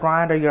stand your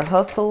grind or your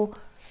hustle,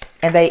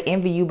 and they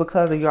envy you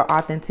because of your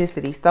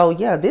authenticity. So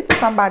yeah, this is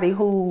somebody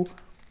who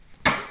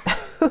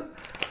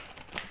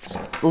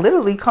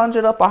literally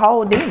conjured up a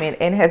whole demon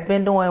and has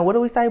been doing, what do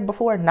we say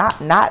before? Not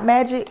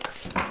magic.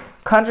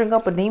 Conjuring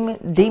up a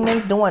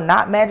demons doing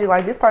not magic.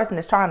 Like, this person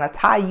is trying to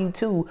tie you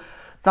to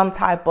some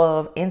type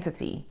of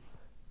entity.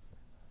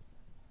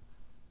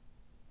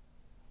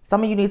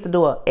 Some of you need to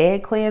do an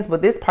egg cleanse,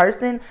 but this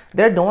person,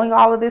 they're doing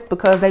all of this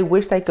because they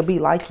wish they could be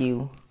like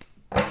you.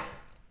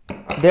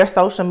 Their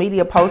social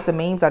media posts and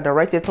memes are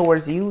directed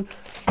towards you.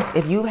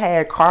 If you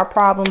had car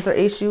problems or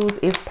issues,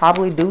 it's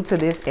probably due to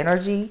this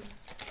energy.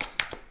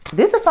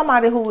 This is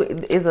somebody who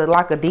is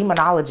like a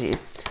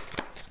demonologist.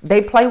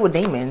 They play with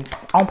demons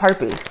on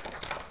purpose.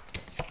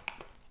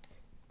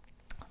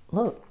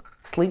 Look,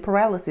 sleep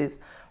paralysis.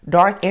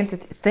 Dark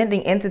entity,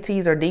 sending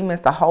entities or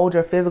demons to hold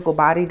your physical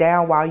body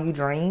down while you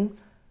dream.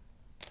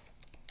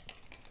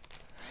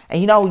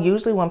 And you know,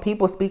 usually when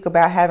people speak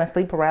about having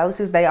sleep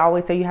paralysis, they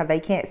always tell you how they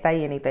can't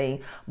say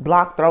anything.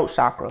 Block throat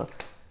chakra.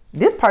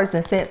 This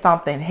person sent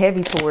something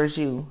heavy towards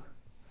you.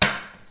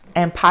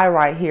 And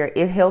pyrite here.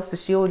 It helps to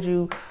shield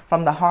you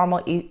from the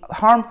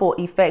harmful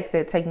effects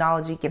that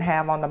technology can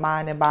have on the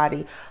mind and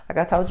body. Like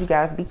I told you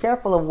guys, be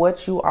careful of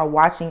what you are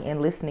watching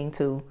and listening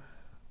to.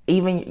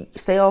 Even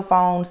cell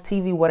phones,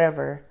 TV,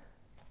 whatever.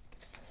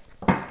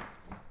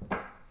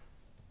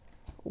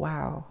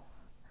 Wow.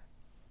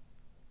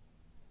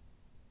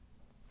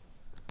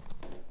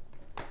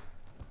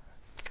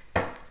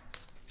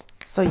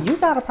 So you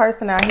got a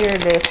person out here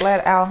that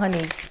flat out,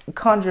 honey,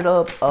 conjured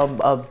up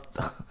a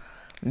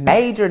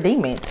major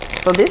demon.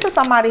 So this is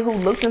somebody who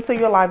looked into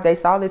your life. They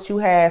saw that you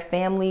had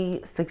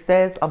family,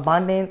 success,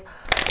 abundance,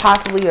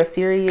 possibly a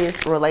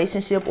serious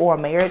relationship or a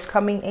marriage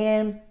coming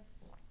in.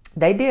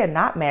 They did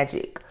not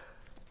magic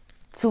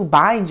to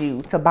bind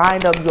you, to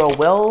bind up your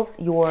wealth,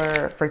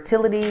 your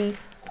fertility,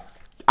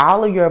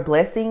 all of your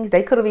blessings.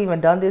 They could have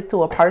even done this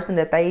to a person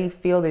that they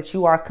feel that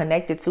you are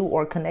connected to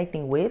or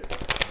connecting with.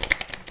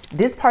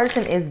 This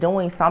person is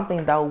doing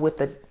something though with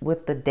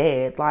the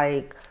dead.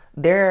 Like,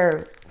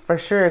 they're for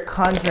sure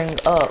conjuring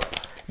up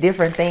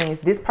different things.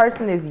 This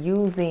person is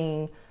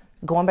using,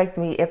 going back to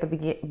me at the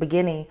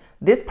beginning,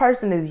 this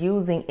person is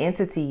using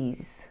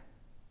entities.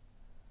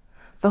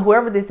 So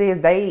whoever this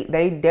is,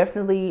 they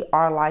definitely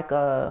are like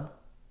a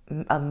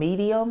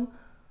medium,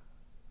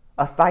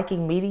 a psychic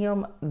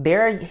medium.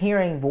 They're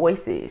hearing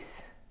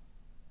voices.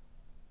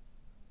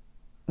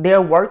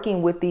 They're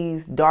working with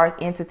these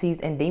dark entities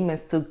and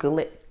demons to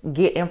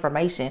get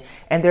information,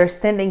 and they're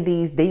sending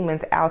these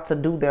demons out to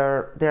do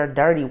their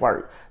dirty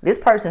work. This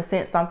person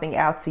sent something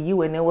out to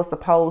you, and it was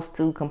supposed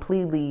to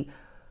completely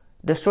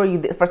destroy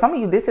you. For some of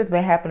you, this has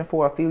been happening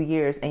for a few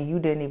years and you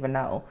didn't even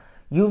know.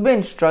 You've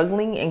been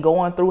struggling and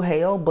going through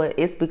hell, but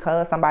it's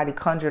because somebody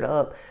conjured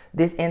up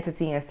this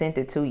entity and sent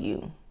it to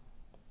you.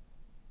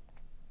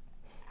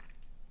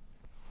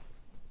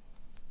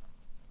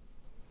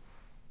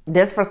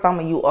 That's for some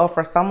of you, or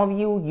for some of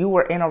you, you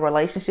were in a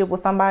relationship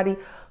with somebody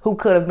who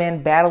could have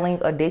been battling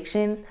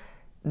addictions.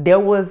 They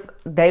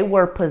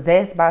were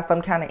possessed by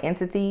some kind of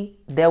entity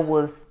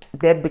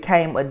that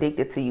became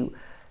addicted to you.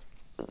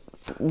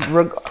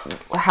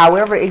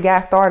 However it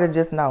got started,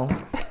 just know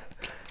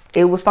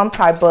it was some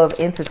type of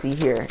entity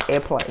here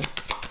at play.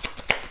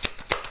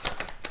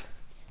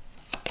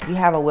 You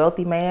have a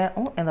wealthy man,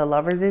 and the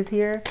Lovers is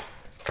here.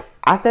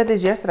 I said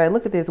this yesterday.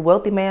 Look at this.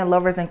 Wealthy man,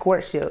 Lovers, and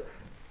courtship.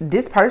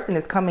 This person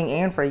is coming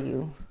in for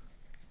you.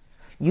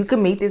 You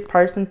can meet this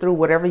person through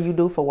whatever you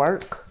do for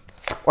work,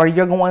 or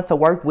you're going to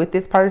work with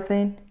this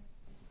person.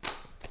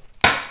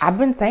 I've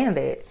been saying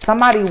that.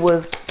 Somebody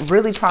was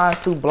really trying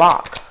to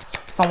block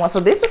someone. So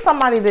this is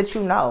somebody that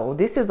you know.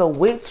 This is a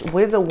witch,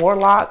 wizard,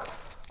 warlock,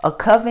 a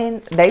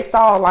coven. They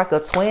saw like a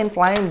twin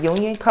flame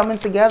union coming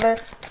together.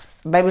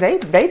 Baby,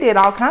 they did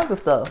all kinds of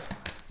stuff.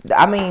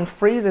 I mean,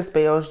 freezer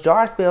spells,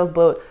 jar spells,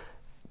 but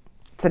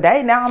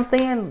today, now I'm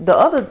seeing the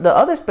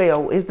other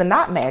spell is the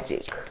knot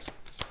magic.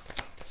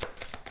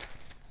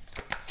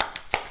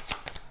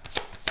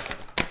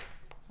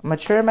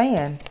 Mature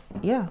man.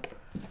 Yeah.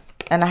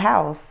 And a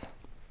house.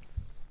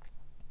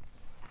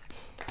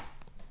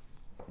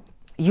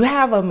 You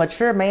have a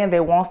mature man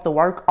that wants to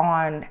work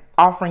on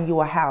offering you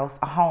a house,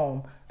 a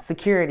home,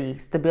 security,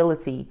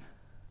 stability.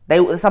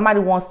 Somebody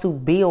wants to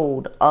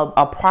build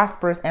a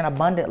prosperous and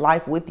abundant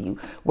life with you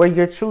where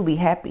you're truly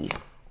happy.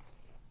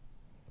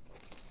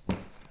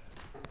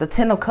 The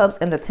Ten of Cups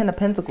and the Ten of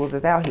Pentacles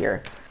is out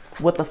here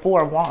with the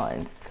Four of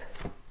Wands.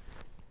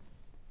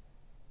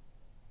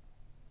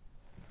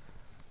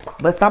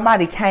 But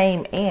somebody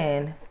came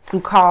in to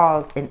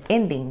cause an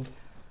ending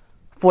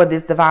for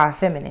this divine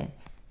feminine.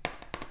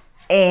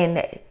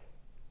 And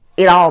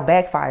it all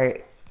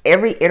backfired.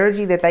 Every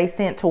energy that they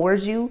sent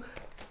towards you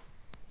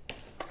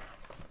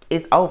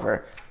is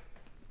over.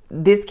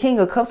 This King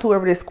of Cups,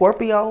 whoever this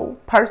Scorpio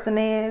person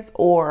is,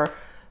 or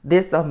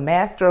this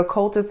master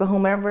occultist or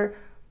whomever,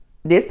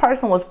 this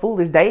person was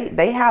foolish.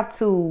 They have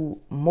to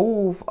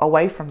move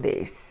away from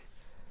this.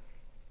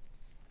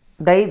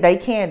 They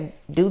can't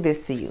do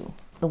this to you.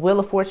 The Wheel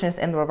of Fortune is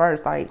in the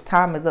reverse. Like,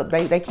 time is up.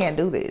 They can't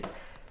do this.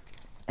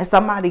 And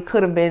somebody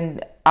could have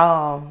been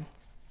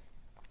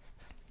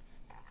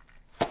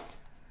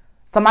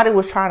somebody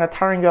was trying to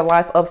turn your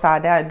life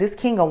upside down. This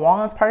King of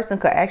Wands person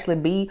could actually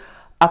be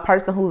a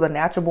person who's a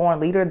natural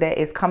born leader that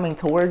is coming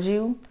towards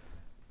you.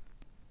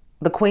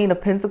 The Queen of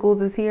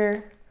Pentacles is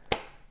here.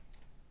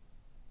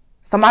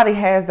 Somebody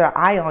has their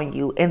eye on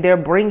you and they're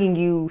bringing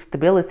you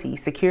stability,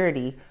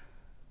 security,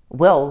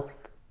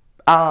 wealth.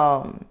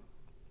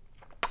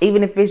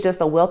 Even if it's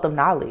just a wealth of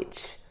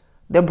knowledge,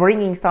 they're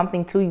bringing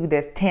something to you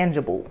that's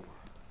tangible.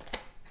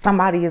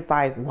 Somebody is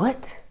like,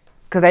 what?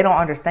 Because they don't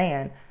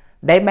understand.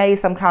 They made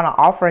some kind of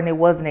offer and it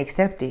wasn't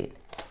accepted.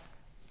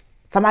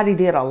 Somebody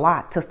did a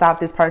lot to stop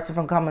this person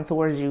from coming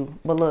towards you.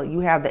 But look,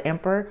 you have the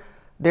Emperor.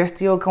 They're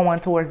still going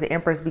towards the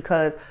Empress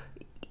because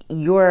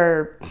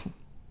you're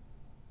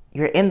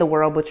in the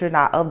world, but you're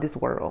not of this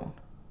world.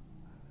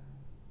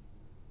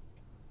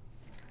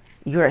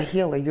 You're a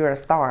healer. You're a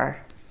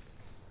star.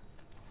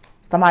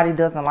 Somebody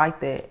doesn't like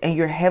that. And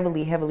you're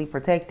heavily, heavily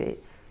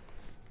protected.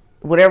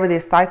 Whatever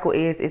this cycle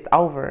is, it's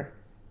over.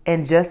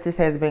 And justice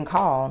has been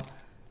called.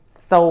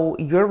 So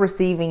you're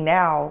receiving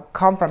now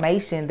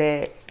confirmation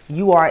that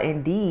you are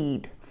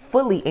indeed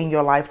fully in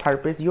your life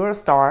purpose. You're a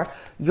star.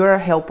 You're a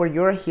helper.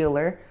 You're a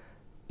healer.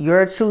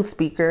 You're a truth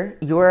speaker.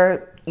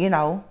 You're,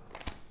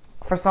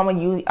 for some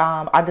of you,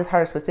 I just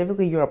heard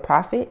specifically you're a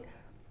prophet.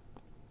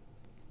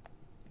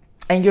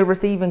 And you're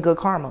receiving good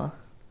karma,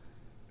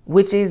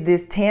 which is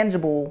this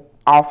tangible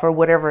offer,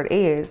 whatever it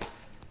is,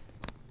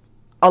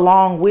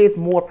 along with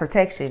more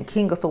protection.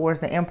 King of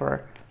Swords and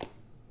Emperor.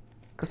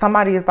 Because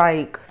somebody is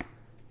like,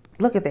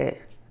 look at that.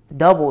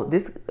 Double.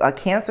 A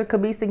Cancer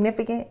could be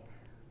significant.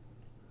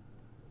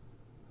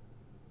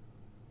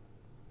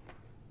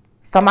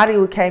 Somebody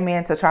who came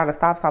in to try to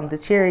stop something.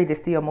 The Chariot is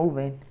still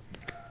moving.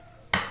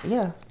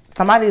 Yeah.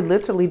 Somebody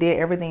literally did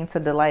everything to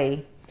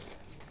delay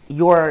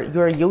your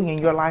union,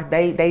 your life.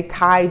 They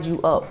tied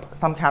you up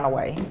some kind of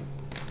way.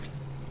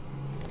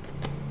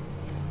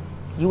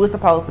 You were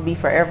supposed to be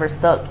forever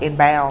stuck and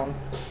bound,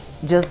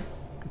 just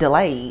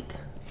delayed.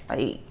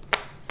 Like,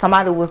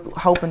 somebody was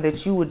hoping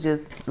that you would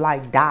just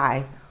like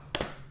die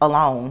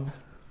alone.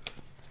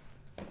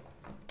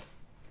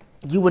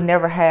 You would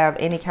never have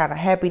any kind of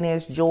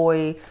happiness,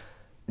 joy.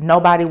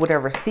 Nobody would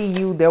ever see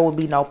you. There would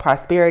be no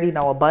prosperity,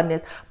 no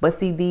abundance. But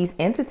see, these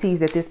entities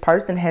that this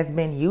person has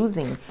been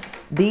using,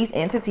 these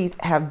entities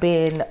have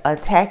been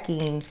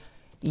attacking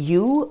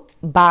you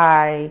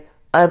by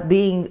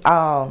being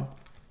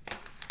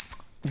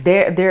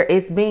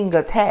it's being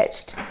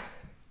attached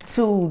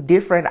to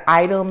different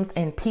items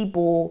and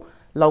people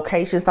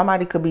location.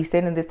 Somebody could be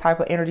sending this type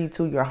of energy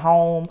to your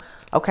home.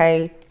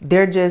 Okay.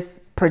 They're just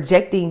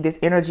projecting this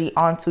energy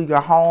onto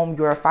your home,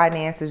 your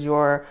finances,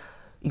 your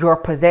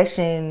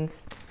possessions.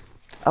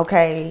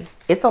 Okay.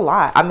 It's a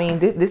lot. I mean,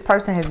 this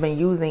person has been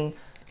using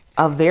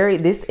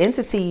this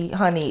entity,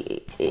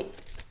 honey,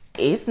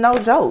 it's no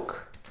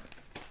joke.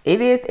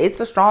 It's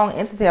a strong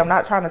entity. I'm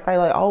not trying to say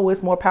like, oh,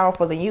 it's more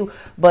powerful than you,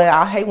 but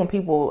I hate when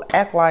people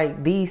act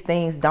like these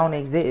things don't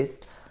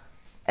exist.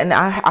 And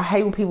I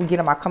hate when people get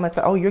in my comments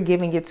and say, oh, you're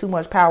giving it too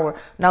much power.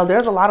 No,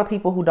 there's a lot of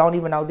people who don't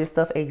even know this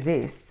stuff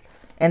exists.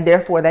 And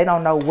therefore, they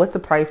don't know what to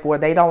pray for.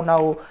 They don't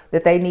know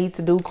that they need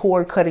to do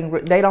cord cutting.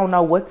 They don't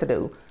know what to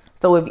do.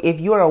 So if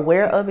you're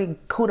aware of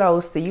it,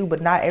 kudos to you,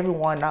 but not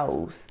everyone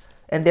knows.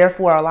 And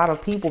therefore, a lot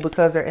of people,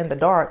 because they're in the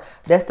dark,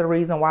 that's the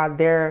reason why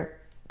they're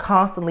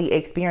constantly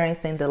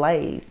experiencing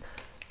delays.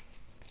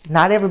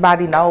 Not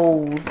everybody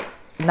knows.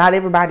 Not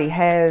everybody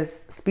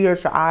has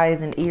spiritual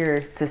eyes and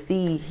ears to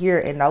see, hear,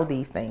 and know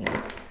these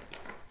things.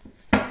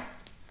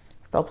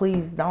 So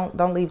please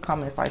don't leave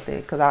comments like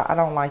that, because I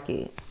don't like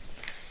it.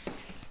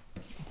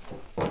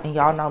 And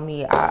y'all know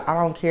me, I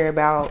don't care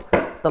about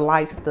the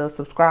likes, the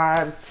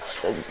subscribes,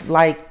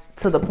 like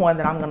to the point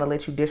that I'm going to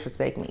let you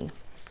disrespect me.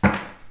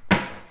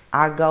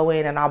 I go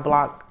in and I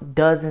block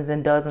dozens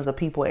and dozens of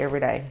people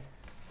every day.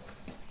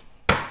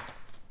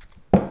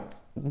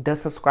 The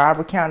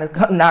subscriber count is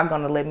not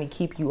going to let me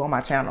keep you on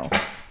my channel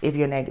if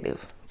you're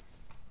negative.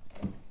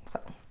 So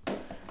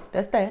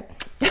that's that.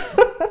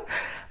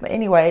 But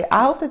anyway,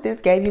 I hope that this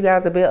gave you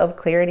guys a bit of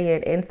clarity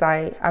and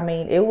insight. I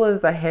mean, it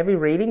was a heavy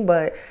reading,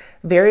 but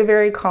very,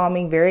 very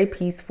calming, very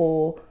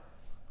peaceful.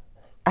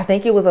 I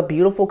think it was a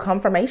beautiful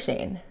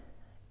confirmation,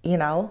 you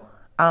know.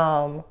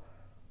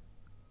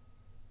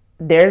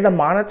 There's a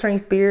monitoring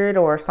spirit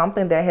or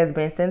something that has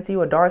been sent to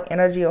you, a dark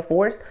energy or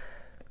force.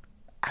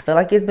 I feel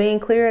like it's being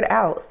cleared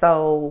out.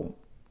 So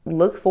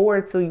look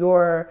forward to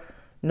your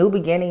new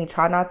beginning.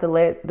 Try not to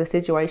let the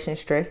situation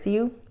stress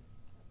you.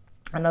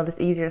 I know this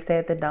is easier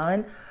said than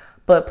done,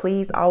 but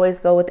please always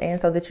go within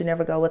so that you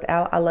never go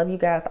without. I love you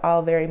guys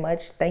all very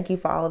much. Thank you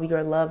for all of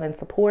your love and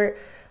support.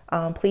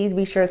 Please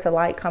be sure to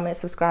like, comment,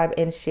 subscribe,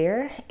 and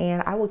share.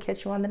 And I will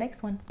catch you on the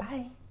next one.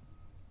 Bye.